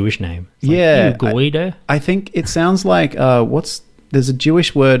sounds like a Jewish name. It's like, Yeah, you goiter. I think it sounds like there's a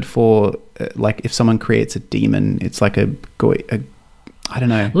Jewish word for like if someone creates a demon. It's like I don't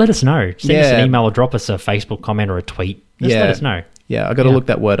know. Let us know. Send us Yeah. an email or drop us a Facebook comment or a tweet. Just let us know. Yeah, I got to Yeah. look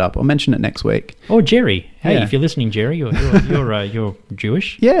that word up. I'll mention it next week. Or Jerry. Hey, Yeah. if you're listening, Jerry, you're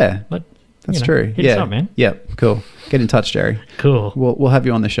Jewish. Yeah, But, that's you know, true. Hit yeah, us up, man. Yeah, cool. Get in touch, Jerry. Cool. We'll have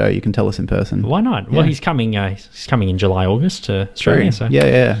you on the show. You can tell us in person. Why not? Well, Yeah. he's coming in July, August to True. Australia. So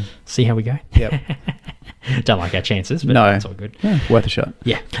Yeah. see how we go. Yep. Don't like our chances, but No. it's all good. Yeah, worth a shot.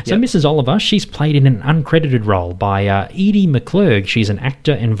 Yeah. So Yep. Mrs. Oliver, she's played in an uncredited role by Edie McClurg. She's an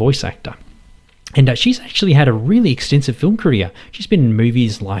actor and voice actor. And she's actually had a really extensive film career. She's been in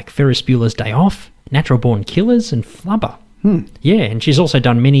movies like Ferris Bueller's Day Off, Natural Born Killers, and Flubber. Yeah, and she's also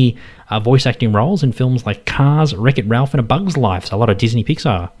done many voice acting roles in films like Cars, Wreck-It Ralph, and A Bug's Life. So a lot of Disney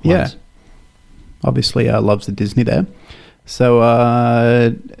Pixar ones. Yeah. Obviously, loves the Disney there.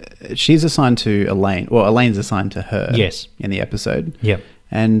 So she's assigned to Elaine. Well, Elaine's assigned to her. Yes. In the episode. Yep.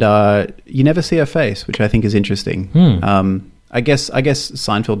 And you never see her face, which I think is interesting. I guess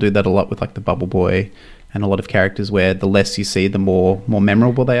Seinfeld do that a lot with like the Bubble Boy and a lot of characters where the less you see, the more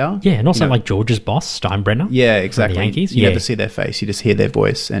memorable they are. Yeah, and also You know? like George's boss, Steinbrenner. Yeah, from exactly. The Yankees. You Yeah. never see their face; you just hear their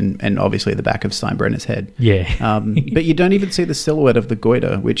voice and obviously the back of Steinbrenner's head. Yeah. But you don't even see the silhouette of the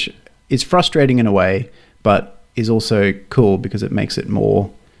goiter, which is frustrating in a way, but is also cool because it makes it more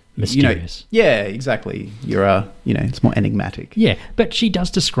Mysterious. Yeah, exactly. You're it's more enigmatic. Yeah, but she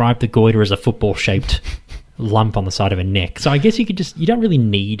does describe the goiter as a football-shaped lump on the side of her neck. So I guess you don't really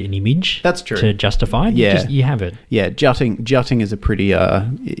need an image. That's true. To justify it. Yeah. You have it. Yeah, jutting is a pretty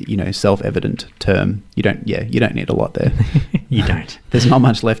self-evident term. You don't need a lot there. You don't. There's not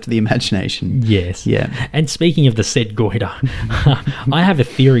much left to the imagination. Yes. Yeah. And speaking of the said goiter, I have a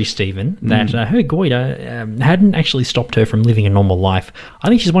theory, Stephen, that her goiter hadn't actually stopped her from living a normal life. I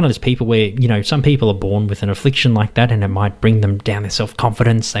think she's one of those people where, some people are born with an affliction like that and it might bring them down their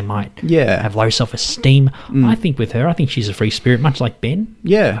self-confidence. They might have low self-esteem. I think with her, she's a free spirit, much like Ben.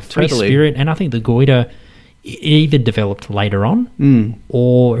 Yeah, A free totally. spirit. And I think the goiter either developed later on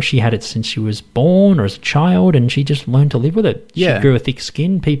or she had it since she was born or as a child and she just learned to live with it. Yeah. She grew a thick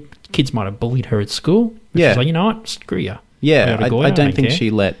skin. Kids might have bullied her at school. But Yeah. she's like, you know what? Screw you. Yeah, got a goiter, I don't think care. she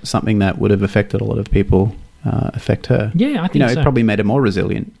let something that would have affected a lot of people affect her. Yeah, I think so. It probably made her more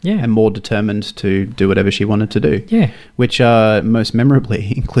resilient and more determined to do whatever she wanted to do. Yeah. Which most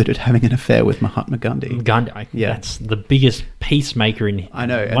memorably included having an affair with Mahatma Gandhi. Gandhi. Yeah. That's the biggest peacemaker I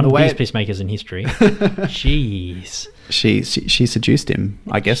know, and one the of the way biggest peacemakers in history. Jeez. She seduced him,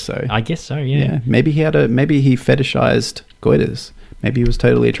 I guess so. I guess so, yeah. Yeah, maybe he fetishized goiters. Maybe he was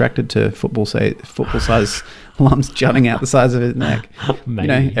totally attracted to football-sized lumps jutting out the sides of his neck.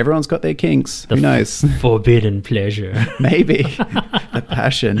 Maybe. Everyone's got their kinks. Who knows? Forbidden pleasure. Maybe the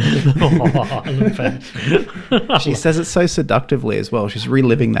passion. She says it so seductively as well. She's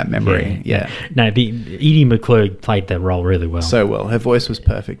reliving that memory. Yeah. No, Edie McClurg played that role really well. So well. Her voice was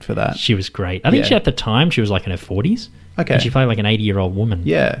perfect for that. She was great. I think Yeah. at the time she was like in her 40s. Okay. And she played like an 80-year-old woman.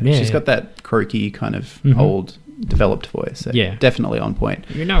 Yeah. She's got that croaky kind of old developed voice. So Yeah. definitely on point.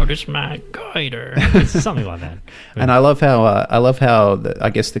 You notice my goiter. Something like that. And I love how I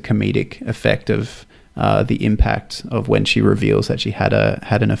guess the comedic effect of the impact of when she reveals that she had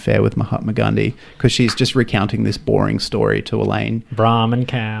an affair with Mahatma Gandhi, because she's just recounting this boring story to Elaine Brahmin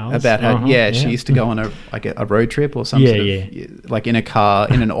cows. about how she used to go on a road trip or something, like in a car,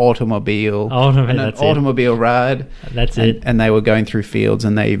 in an automobile, automobile ride. That's it. And they were going through fields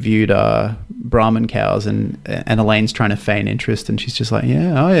and they viewed Brahmin cows, and Elaine's trying to feign interest, and she's just like,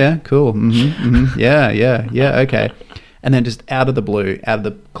 yeah, oh yeah, cool, yeah, okay. And then just out of the blue, out of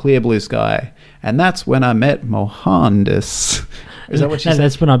the clear blue sky, and that's when I met Mohandas. Is that what she said?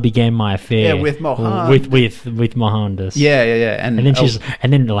 That's when I began my affair. Yeah, with Mohan. With Mohandas. Yeah. And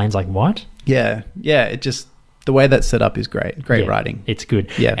then Elaine's like, what? Yeah. It just, the way that's set up is great. Great writing. It's good.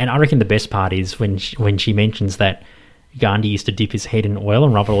 Yeah. And I reckon the best part is when she mentions that Gandhi used to dip his head in oil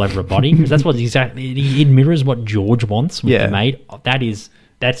and rub it all over her body, because that's what it mirrors what George wants with the maid.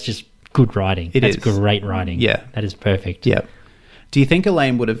 That's just good writing. That's great writing. Yeah. That is perfect. Yeah. Do you think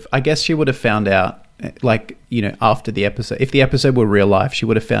Elaine would have? I guess she would have found out, like, you know, after the episode. If the episode were real life, she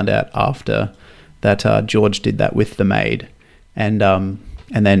would have found out after that George did that with the maid, and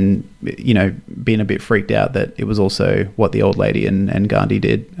then, you know, being a bit freaked out that it was also what the old lady and Gandhi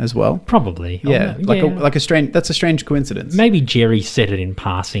did as well. Probably. Yeah, like a strange. That's a strange coincidence. Maybe Jerry said it in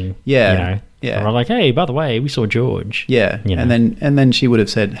passing. Yeah, you know. yeah. Or like, hey, by the way, we saw George. Yeah, You know. and then she would have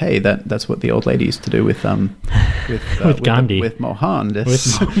said, "Hey, that's what the old lady used to do with With Gandhi. with Mohandas."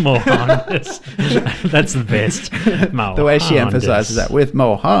 With Mohandas. That's the best. The way she emphasizes that with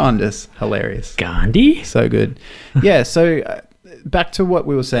Mohandas, hilarious, Gandhi? so good. Yeah. So back to what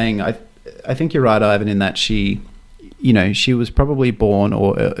we were saying, I think you're right, Ivan, in that she, you know, she was probably born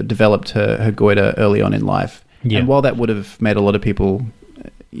or developed her goiter early on in life, Yeah. and while that would have made a lot of people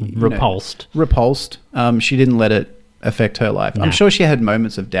Repulsed. she didn't let it affect her life. No. I'm sure she had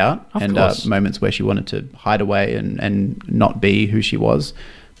moments of doubt Of and course. moments where she wanted to hide away and not be who she was,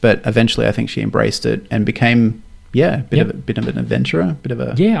 but eventually I think she embraced it and became a bit of an adventurer, bit of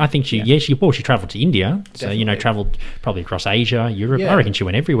a Yeah, I think she travelled to India. So, you know, Definitely. travelled probably across Asia, Europe. Yeah. I reckon she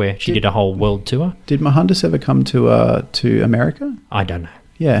went everywhere. She did a whole world tour. Did Mohandas ever come to America? I don't know.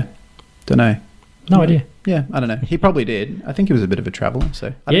 Yeah, don't know. No idea. Yeah, I don't know. He probably did. I think he was a bit of a traveller, so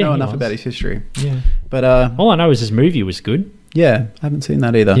I don't Yeah, know he enough was. about his history. Yeah. But All I know is his movie was good. yeah, I haven't seen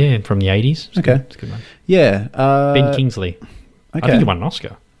that either. Yeah, from the 80s. It's Okay. good. It's a good one. Yeah. Ben Kingsley. I Okay. think he won an Oscar.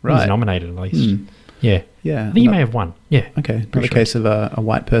 He was Right. nominated at least. Hmm. Yeah. Yeah. I think he may have won. Yeah. Okay, Pretty not a sure. case of a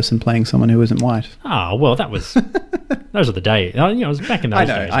white person playing someone who isn't white. Oh, well, that was... those are the days. You know, it was back in those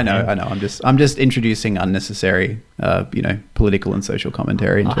days. I know. man. I'm just introducing unnecessary, political and social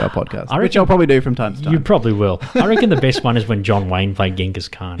commentary into our podcast, I which reckon- I'll probably do from time to time. You probably will. I reckon the best one is when John Wayne played Genghis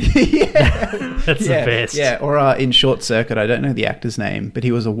Khan. That's the best. Yeah, or in Short Circuit, I don't know the actor's name, but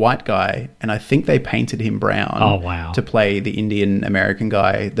he was a white guy, and I think they painted him brown. Oh, wow. To play the Indian American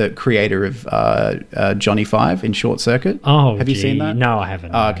guy, the creator of Johnny Five in Short Circuit. Oh, have you seen that? No, I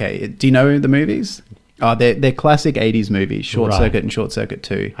haven't. Oh, okay. Do you know the movies? Oh, they're classic 80s movies, Short Right. Circuit and Short Circuit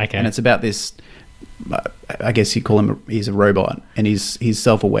 2. Okay. And it's about this, I guess you call him, he's a robot, and he's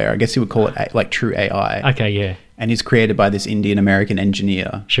self-aware. I guess you would call it like true AI. Okay, yeah. And he's created by this Indian American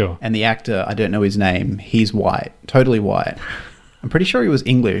engineer. Sure. And the actor, I don't know his name, he's white, totally white. I'm pretty sure he was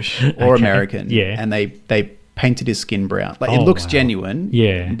English or Okay. American. Yeah. And they painted his skin brown. Like, it Oh, looks wow. genuine.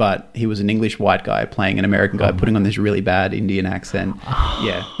 Yeah. But he was an English white guy playing an American guy, putting on this really bad Indian accent.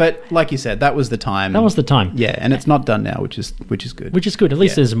 Yeah. But like you said, that was the time. That was the time. Yeah, and it's not done now, which is good. Which is good. At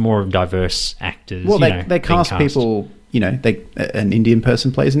least Yeah. there's more diverse actors. Well, you they know, they being cast people. An Indian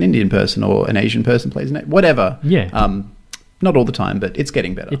person plays an Indian person, or an Asian person plays whatever. Yeah. Not all the time, but it's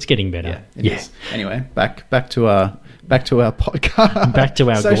getting better. It's getting better. Yeah, it is. Anyway, back to our podcast. Back to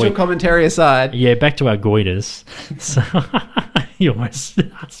our social goit- commentary aside. Yeah, back to our goiters. So you almost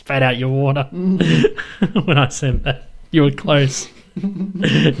spat out your water when I said that. You were close.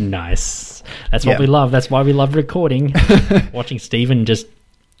 Nice. That's what Yeah. we love. That's why we love recording. Watching Stephen just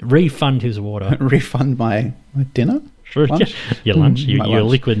refund his water. Refund my dinner. Lunch? Your lunch, your My your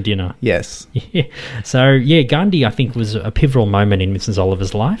lunch. liquid dinner. Yes. Yeah. So, yeah, Gandhi, I think, was a pivotal moment in Mrs.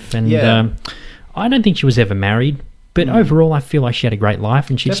 Oliver's life. And Yeah. I don't think she was ever married. But overall, I feel like she had a great life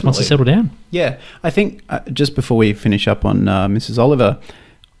and she just wants to settle Definitely. down. Yeah, I think just before we finish up on Mrs. Oliver,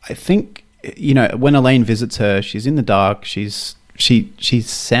 I think when Elaine visits her, she's in the dark. She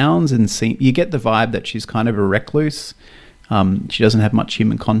sounds and seems. You get the vibe that she's kind of a recluse. She doesn't have much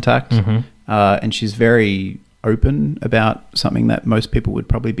human contact, and she's very open about something that most people would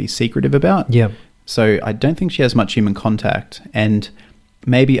probably be secretive about. Yeah. So I don't think she has much human contact, and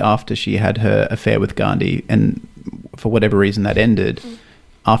maybe after she had her affair with Gandhi, and for whatever reason that ended,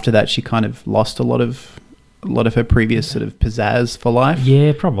 after that she kind of lost a lot of her previous sort of pizzazz for life.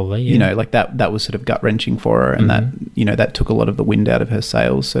 Yeah, probably. Yeah. Like that was sort of gut wrenching for her, and that took a lot of the wind out of her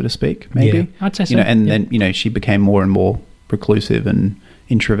sails, so to speak. Maybe Yeah, I'd say so. And Yeah. then she became more and more reclusive and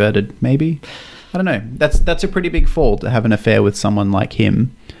introverted. Maybe I don't know. That's a pretty big fall to have an affair with someone like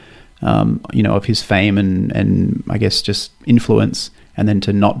him. Of his fame and I guess just influence, and then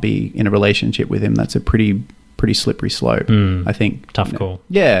to not be in a relationship with him. That's a pretty slippery slope. I think. Tough call.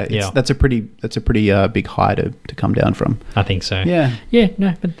 Yeah, Yeah. that's a pretty big high to come down from. I think so. Yeah. Yeah,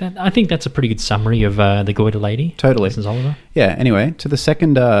 no, but I think that's a pretty good summary of the Goiter lady. Totally. Mrs. Oliver. Yeah, anyway, to the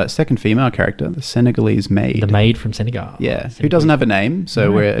second female character, the Senegalese maid. The maid from Senegal. Yeah, who doesn't have a name,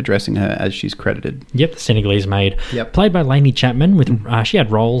 so we're addressing her as she's credited. Yep, the Senegalese maid. Yep. Played by Lainey Chapman. She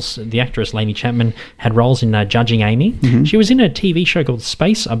had roles, the actress Lainey Chapman had roles in Judging Amy. She was in a TV show called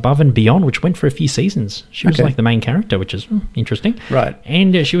Space Above and Beyond, which went for a few seasons. She was like the main character, which is interesting. Right.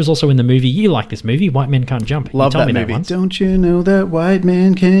 And she was also in the movie, you like this movie, White Men Can't Jump. Love you told that me movie. once. Don't you know that white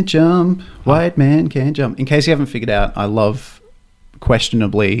man can't jump? White man can't jump. In case you haven't figured out, I love questionable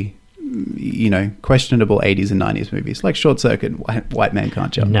 80s and 90s movies like Short Circuit, White Man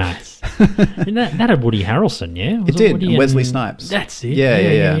Can't Jump. Nice. And that had Woody Harrelson, yeah? Was It did. Woody And Wesley Snipes. That's it. Yeah,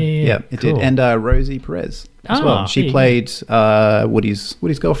 it Cool. did. And Rosie Perez as well. She there you played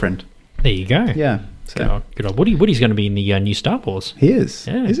Woody's girlfriend. There you go. Yeah. So Good old Woody. Woody's going to be in the new Star Wars. he is.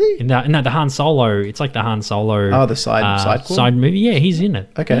 Yeah. Is he? No, the Han Solo. It's like the Han Solo. Oh, the side movie. Yeah, he's in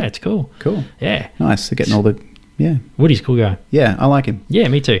it. Okay. Yeah, it's cool. Cool. Yeah. Nice. They're getting all the... Yeah. Woody's a cool guy. Yeah, I like him. Yeah,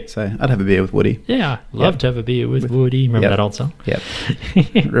 me too. So I'd have a beer with Woody. Yeah, love to have a beer with Woody. Remember that old song? Yep.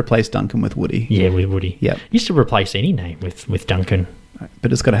 Replace Duncan with Woody. Yeah, with Woody. Yep. Used to replace any name with Duncan.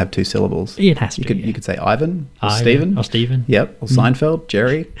 But it's got to have 2 syllables. It has to. You could say Ivan or Ivan Stephen. Or Stephen. Yep. Or Seinfeld,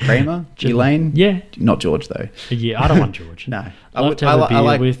 Jerry, Kramer, Elaine. Yeah. Not George, though. Yeah, I don't want George. No. Love to have a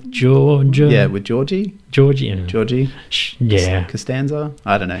beer with Georgia. Yeah, with Georgie. Georgie. Yeah. Georgie. Yeah. Costanza.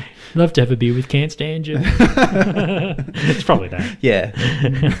 I don't know. Love to have a beer with Can't Stand You. It's probably that. Yeah.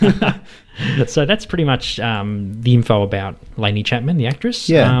 So that's pretty much the info about Lainey Chapman, the actress.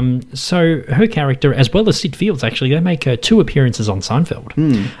 Yeah. So her character, as well as Sid Fields, actually, they make 2 appearances on Seinfeld.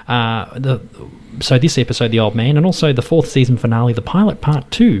 So this episode, The Old Man, and also the 4th season finale, The Pilot Part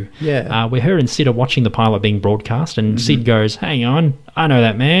 2. Yeah. Where her and Sid are watching the pilot being broadcast, and Sid goes, "Hang on, I know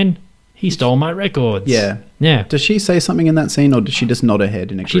that man. He stole my records." Yeah. Yeah. Does she say something in that scene, or does she just nod her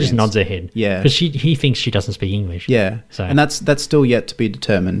head in agreement? She just nods her head. Yeah. Because he thinks she doesn't speak English. Yeah. So. And that's still yet to be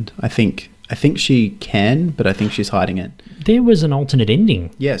determined. I think she can, but I think she's hiding it. There was an alternate ending.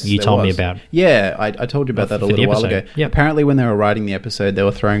 Yes, you there told me was. about. Yeah, I told you about that a For the little while episode. ago. Yep. Apparently, when they were writing the episode, they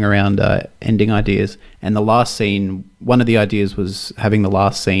were throwing around ending ideas, and the last scene, one of the ideas was having the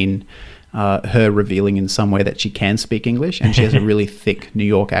last scene her revealing in some way that she can speak English, and she has a really thick New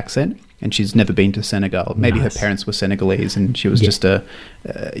York accent, and she's never been to Senegal. Maybe her parents were Senegalese, and she was just a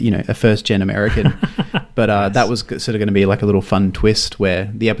first-gen American. But that was sort of going to be like a little fun twist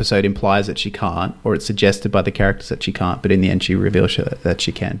where the episode implies that she can't, or it's suggested by the characters that she can't, but in the end she reveals that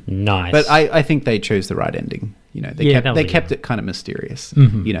she can. Nice. But I think they chose the right ending. They kept it kind of mysterious.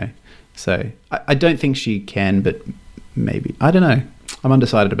 So I don't think she can, but maybe. I don't know. I'm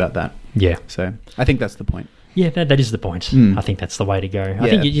undecided about that. Yeah. So I think that's the point. Yeah, that is the point. I think that's the way to go. I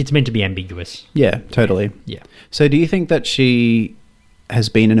think it's meant to be ambiguous. Yeah, totally. Yeah. So do you think that she has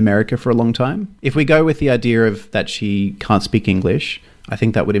been in America for a long time? If we go with the idea of that she can't speak English, I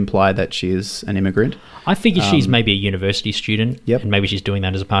think that would imply that she is an immigrant. I figure she's maybe a university student, Yep. and maybe she's doing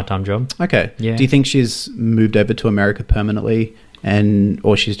that as a part-time job. Okay. Yeah. Do you think she's moved over to America permanently,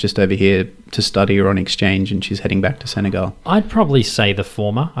 or she's just over here to study or on exchange and she's heading back to Senegal? I'd probably say the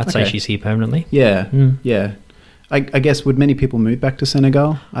former. I'd say Okay. she's here permanently. Yeah, yeah. I guess, would many people move back to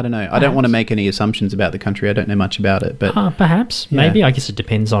Senegal? I don't know. I don't want to make any assumptions about the country. I don't know much about it, but Perhaps, Yeah. maybe. I guess it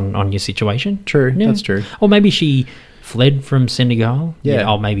depends on your situation. True, Yeah. that's true. Or maybe she fled from Senegal.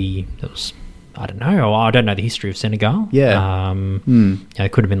 Yeah. Or maybe it was, I don't know. Or I don't know the history of Senegal. Yeah.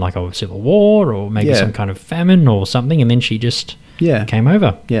 It could have been like a civil war, or maybe Yeah. some kind of famine or something, and then she just Yeah. came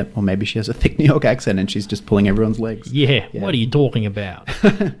over. Yeah, or maybe she has a thick New York accent and she's just pulling everyone's legs. Yeah. Yeah. What are you talking about?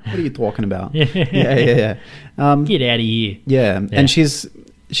 What are you talking about? Yeah. Yeah. Get out of here. Yeah, and she's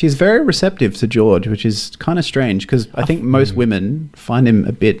very receptive to George, which is kind of strange because I think most women find him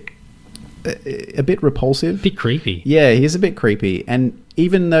a bit repulsive. Bit creepy. Yeah, he's a bit creepy, and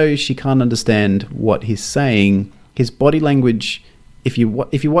even though she can't understand what he's saying, his body language. If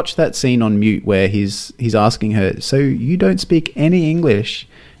you watch that scene on mute where he's asking her, so you don't speak any English,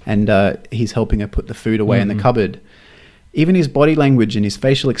 and he's helping her put the food away in the cupboard. Even his body language and his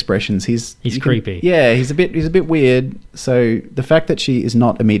facial expressions, he's creepy. Yeah, he's a bit weird. So the fact that she is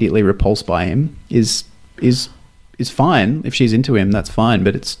not immediately repulsed by him is fine. If she's into him, that's fine.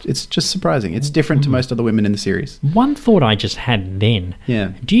 But it's just surprising. It's different to most other women in the series. One thought I just had then.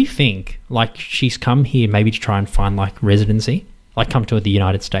 Yeah. Do you think like she's come here maybe to try and find like residency, like come to the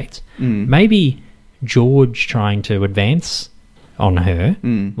United States? Maybe George trying to advance on her,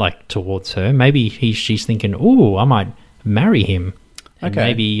 like towards her. Maybe she's thinking, "Oh, I might marry him. And Okay.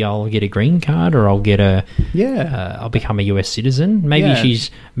 maybe I'll get a green card, or I'll get I'll become a US citizen." Maybe Yeah.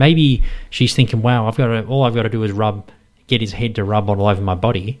 she's thinking, "Wow, all I've got to do is get his head to rub all over my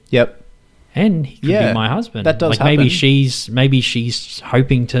body." Yep. and he could Yeah, be my husband. that does like maybe happen. she's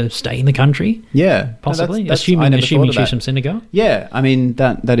hoping to stay in the country, Yeah, possibly. I assuming never thought of she's that. from Senegal. Yeah, I mean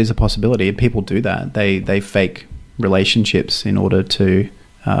that is a possibility. People do that. They fake relationships in order to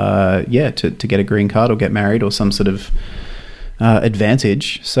to get a green card or get married or some sort of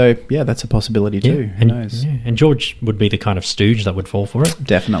advantage. So yeah, that's a possibility too. Who knows? Yeah. And George would be the kind of stooge that would fall for it.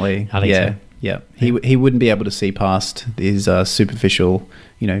 Definitely. I think so. Yeah. He wouldn't be able to see past his superficial,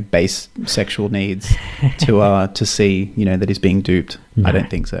 base sexual needs to see, that he's being duped. No, I don't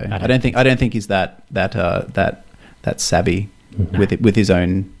think so. I I don't think he's that savvy with his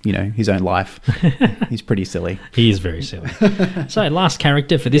own, his own life. He's pretty silly. He is very silly. So last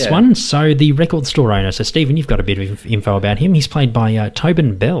character for this Yeah. one. So the record store owner. So Stephen, you've got a bit of info about him. He's played by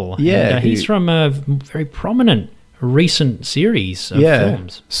Tobin Bell. Yeah, And, he's from a very prominent recent series of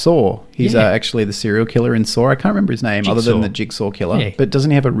films. Saw. He's Yeah. actually the serial killer in Saw. I can't remember his name other than Jigsaw. the Jigsaw Killer. Yeah. But doesn't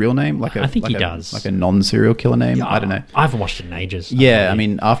he have a real name? I think he does. Like a non-serial killer name? I don't know. I haven't watched it in ages. Yeah, I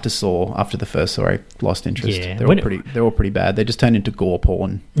mean, after the first Saw, I lost interest. Yeah. They're all pretty bad. They just turn into gore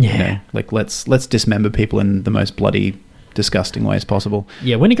porn. Yeah. Like let's dismember people in the most bloody, disgusting ways possible.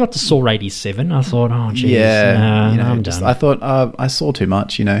 Yeah, when it got to Saw 87, I thought, oh, geez, Yeah, I'm just, done. I thought I saw too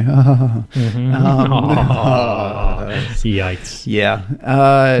much. Yikes.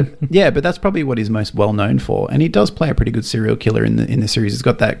 Yeah, but that's probably what he's most well known for, and he does play a pretty good serial killer in the series. He's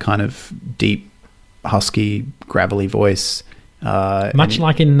got that kind of deep, husky, gravelly voice, Much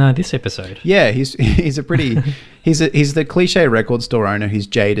like in this episode. Yeah, he's a pretty he's the cliche record store owner. He's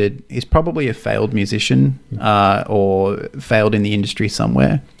jaded. He's probably a failed musician or failed in the industry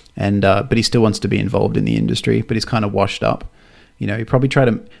somewhere, and but he still wants to be involved in the industry. But he's kind of washed up. He probably tried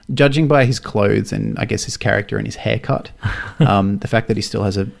to, judging by his clothes and I guess his character and his haircut, the fact that he still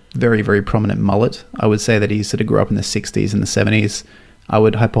has a very, very prominent mullet, I would say that he sort of grew up in the 60s and the 70s. I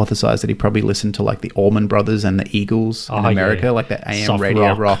would hypothesize that he probably listened to like the Allman Brothers and the Eagles in America, like that AM Soft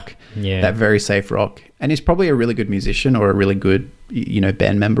radio rock, Yeah. that very safe rock. And he's probably a really good musician or a really good,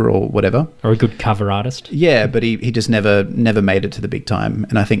 band member or whatever. Or a good cover artist. Yeah, but he just never made it to the big time.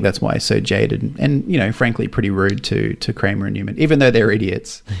 And I think that's why he's so jaded and frankly, pretty rude to Kramer and Newman, even though they're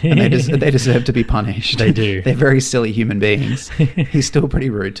idiots and they deserve to be punished. They do. They're very silly human beings. He's still pretty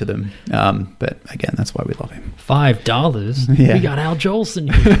rude to them. But again, that's why we love him. $5. Yeah. We got Al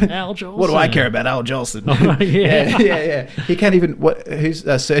Jolson here. Al Jolson. What do I care about Al Jolson? Yeah. yeah. He can't even. Who's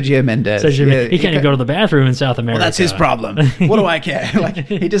Sergio Mendes? He can't even go to the bathroom in South America. Well, that's his problem. What do I care? Like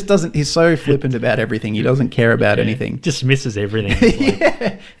he just doesn't. He's so flippant about everything. He doesn't care about anything. Dismisses everything. It's like-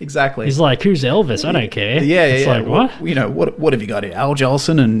 Yeah, exactly. He's like, who's Elvis? I don't care. Yeah, It's like, what? What have you got here? Al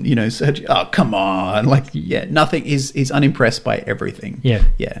Jolson and Sergio. Oh, come on! Like, yeah, nothing. He's unimpressed by everything. Yeah.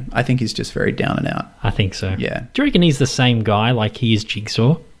 yeah. I think he's just very down and out. I think so. Yeah. Do you reckon he's the same guy like he is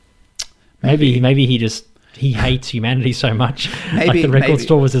Jigsaw? Maybe he hates humanity so much. Like the record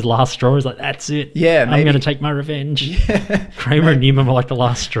store was his last straw. He's like, that's it. Yeah, I'm maybe. going to take my revenge. Kramer and Newman were like the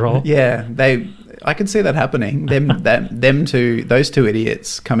last straw. Yeah, I can see that happening. Those two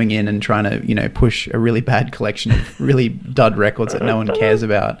idiots coming in and trying to, push a really bad collection of really dud records that no one cares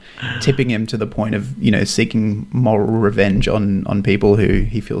about, tipping him to the point of, seeking moral revenge on people who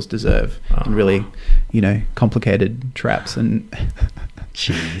he feels deserve, and really, complicated traps and.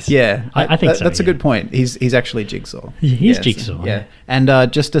 Jeez. Yeah, I think so, that's a yeah. good point. He's actually Jigsaw. He's Jigsaw. Yeah, and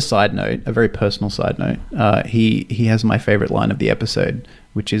just a side note, a very personal side note. He has my favorite line of the episode,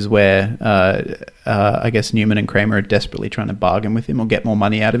 which is where I guess Newman and Kramer are desperately trying to bargain with him or get more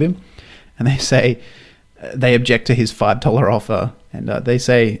money out of him, and they say they object to his $5 offer, and they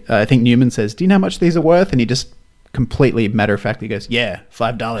say I think Newman says, "Do you know how much these are worth?" And he just completely matter-of-factly goes, "Yeah,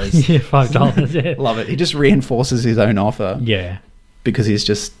 $5." Yeah, $5. Yeah. Love it. He just reinforces his own offer. Yeah. Because he's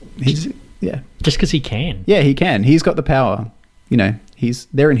yeah. Just because he can. Yeah, he can. He's got the power.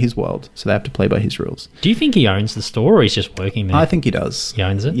 They're in his world, so they have to play by his rules. Do you think he owns the store or he's just working there? I think he does. He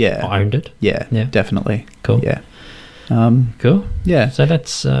owns it? Yeah. Or owned it? Yeah, Yeah. definitely. Cool. Yeah. Cool. Yeah. So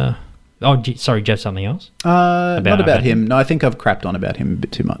that's... sorry, do you have something else? Not about about him. No, I think I've crapped on about him a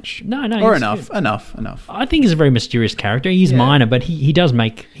bit too much. No, Or he's enough. good. Enough. I think he's a very mysterious character. He's Yeah. minor, but he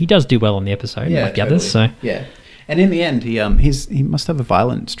does do well on the episode, like the others. So Yeah. And in the end, he must have a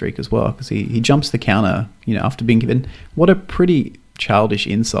violent streak as well, because he jumps the counter, after being given what a pretty childish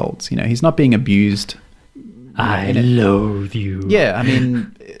insults. He's not being abused. I loathe you. Yeah, I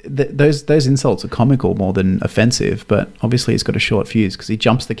mean, those insults are comical more than offensive, but obviously he's got a short fuse because he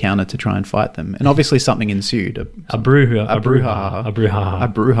jumps the counter to try and fight them, and obviously something ensued. A brouhaha. A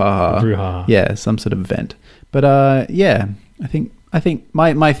brouhaha. Yeah, some sort of event. But yeah, I think I think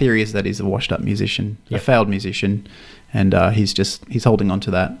my theory is that he's a washed-up musician, a Yep. failed musician, and he's holding on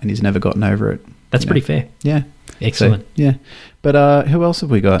to that, and he's never gotten over it. That's pretty fair. Yeah. Excellent. So, yeah. But who else have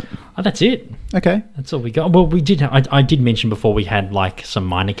we got? Oh, that's it. Okay. That's all we got. Well, we did. I did mention before we had like some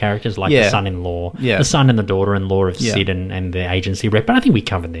minor characters, like Yeah. the son-in-law, Yeah. the son and the daughter-in-law of Yeah. Sid and the agency rep. But I think we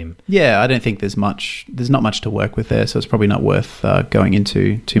covered them. Yeah, I don't think there's not much to work with there, so it's probably not worth going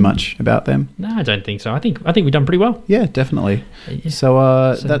into too much about them. No, I don't think so. I think we've done pretty well. Yeah, definitely. Yeah.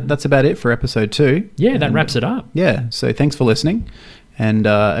 So that's about it for episode 2. Yeah, that And, wraps it up. Yeah, so thanks for listening. And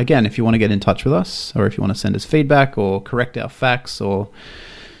again, if you want to get in touch with us, or if you want to send us feedback or correct our facts or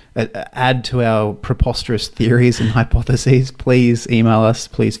add to our preposterous theories and hypotheses, please email us,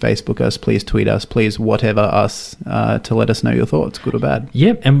 please Facebook us, please tweet us, please whatever us to let us know your thoughts, good or bad.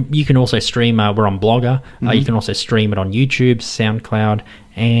 Yep, and you can also stream. We're on Blogger. Mm-hmm. You can also stream it on YouTube, SoundCloud,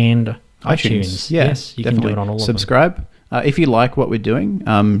 and iTunes. Yeah, Yes, you definitely. can do it on all Subscribe. If you like what we're doing,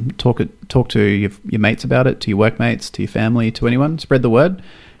 talk to your mates about it, to your workmates, to your family, to anyone. Spread the word.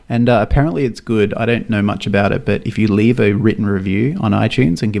 And apparently it's good. I don't know much about it, but if you leave a written review on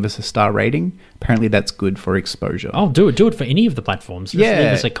iTunes and give us a star rating, apparently that's good for exposure. of. Oh, do it. Do it for any of the platforms. Just leave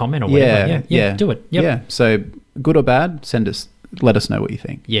us a comment or whatever. Yeah, do it. Yep. Yeah. So good or bad, let us know what you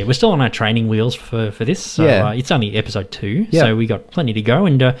think. Yeah, we're still on our training wheels for this. So Yeah. it's only episode 2, Yeah. so we got plenty to go.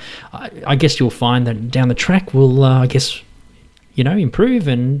 And I guess you'll find that down the track we'll, improve,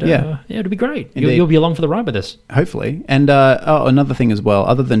 and it'll be great. Indeed. You'll be along for the ride with us. Hopefully. And another thing as well,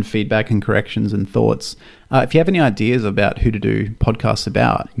 other than feedback and corrections and thoughts, if you have any ideas about who to do podcasts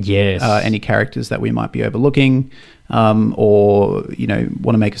about, Yes. any characters that we might be overlooking, or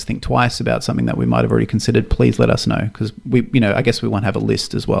want to make us think twice about something that we might have already considered, please let us know, because I guess we want to have a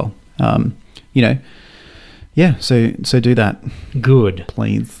list as well. Yeah. So do that, Good.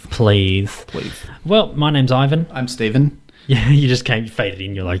 please. Please. Well, my name's Ivan. I'm Stephen. Yeah, you just faded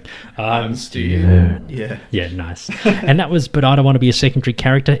in. You're like, I'm Steven. Yeah. Yeah, nice. And that was But I Don't Want to Be a Secondary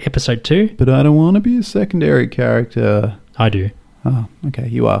Character, episode 2. But I don't want to be a secondary character. I do. Oh, okay.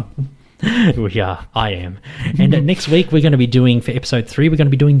 You are. Yeah, I am. And next week we're going to be doing, for episode 3, we're going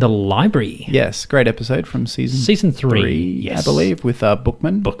to be doing The Library. Yes. Great episode from season 3, yes. I believe, with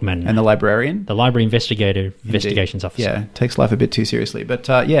Bookman. And the librarian. The library investigations officer. Yeah, takes life a bit too seriously. But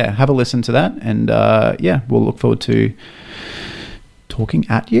have a listen to that. And we'll look forward to talking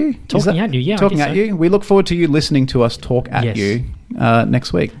at you. Talking at you, yeah. Talking at you. We look forward to you listening to us talk at Yes. you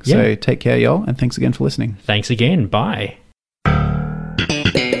next week. Yeah. So take care, y'all. And thanks again for listening. Thanks again. Bye.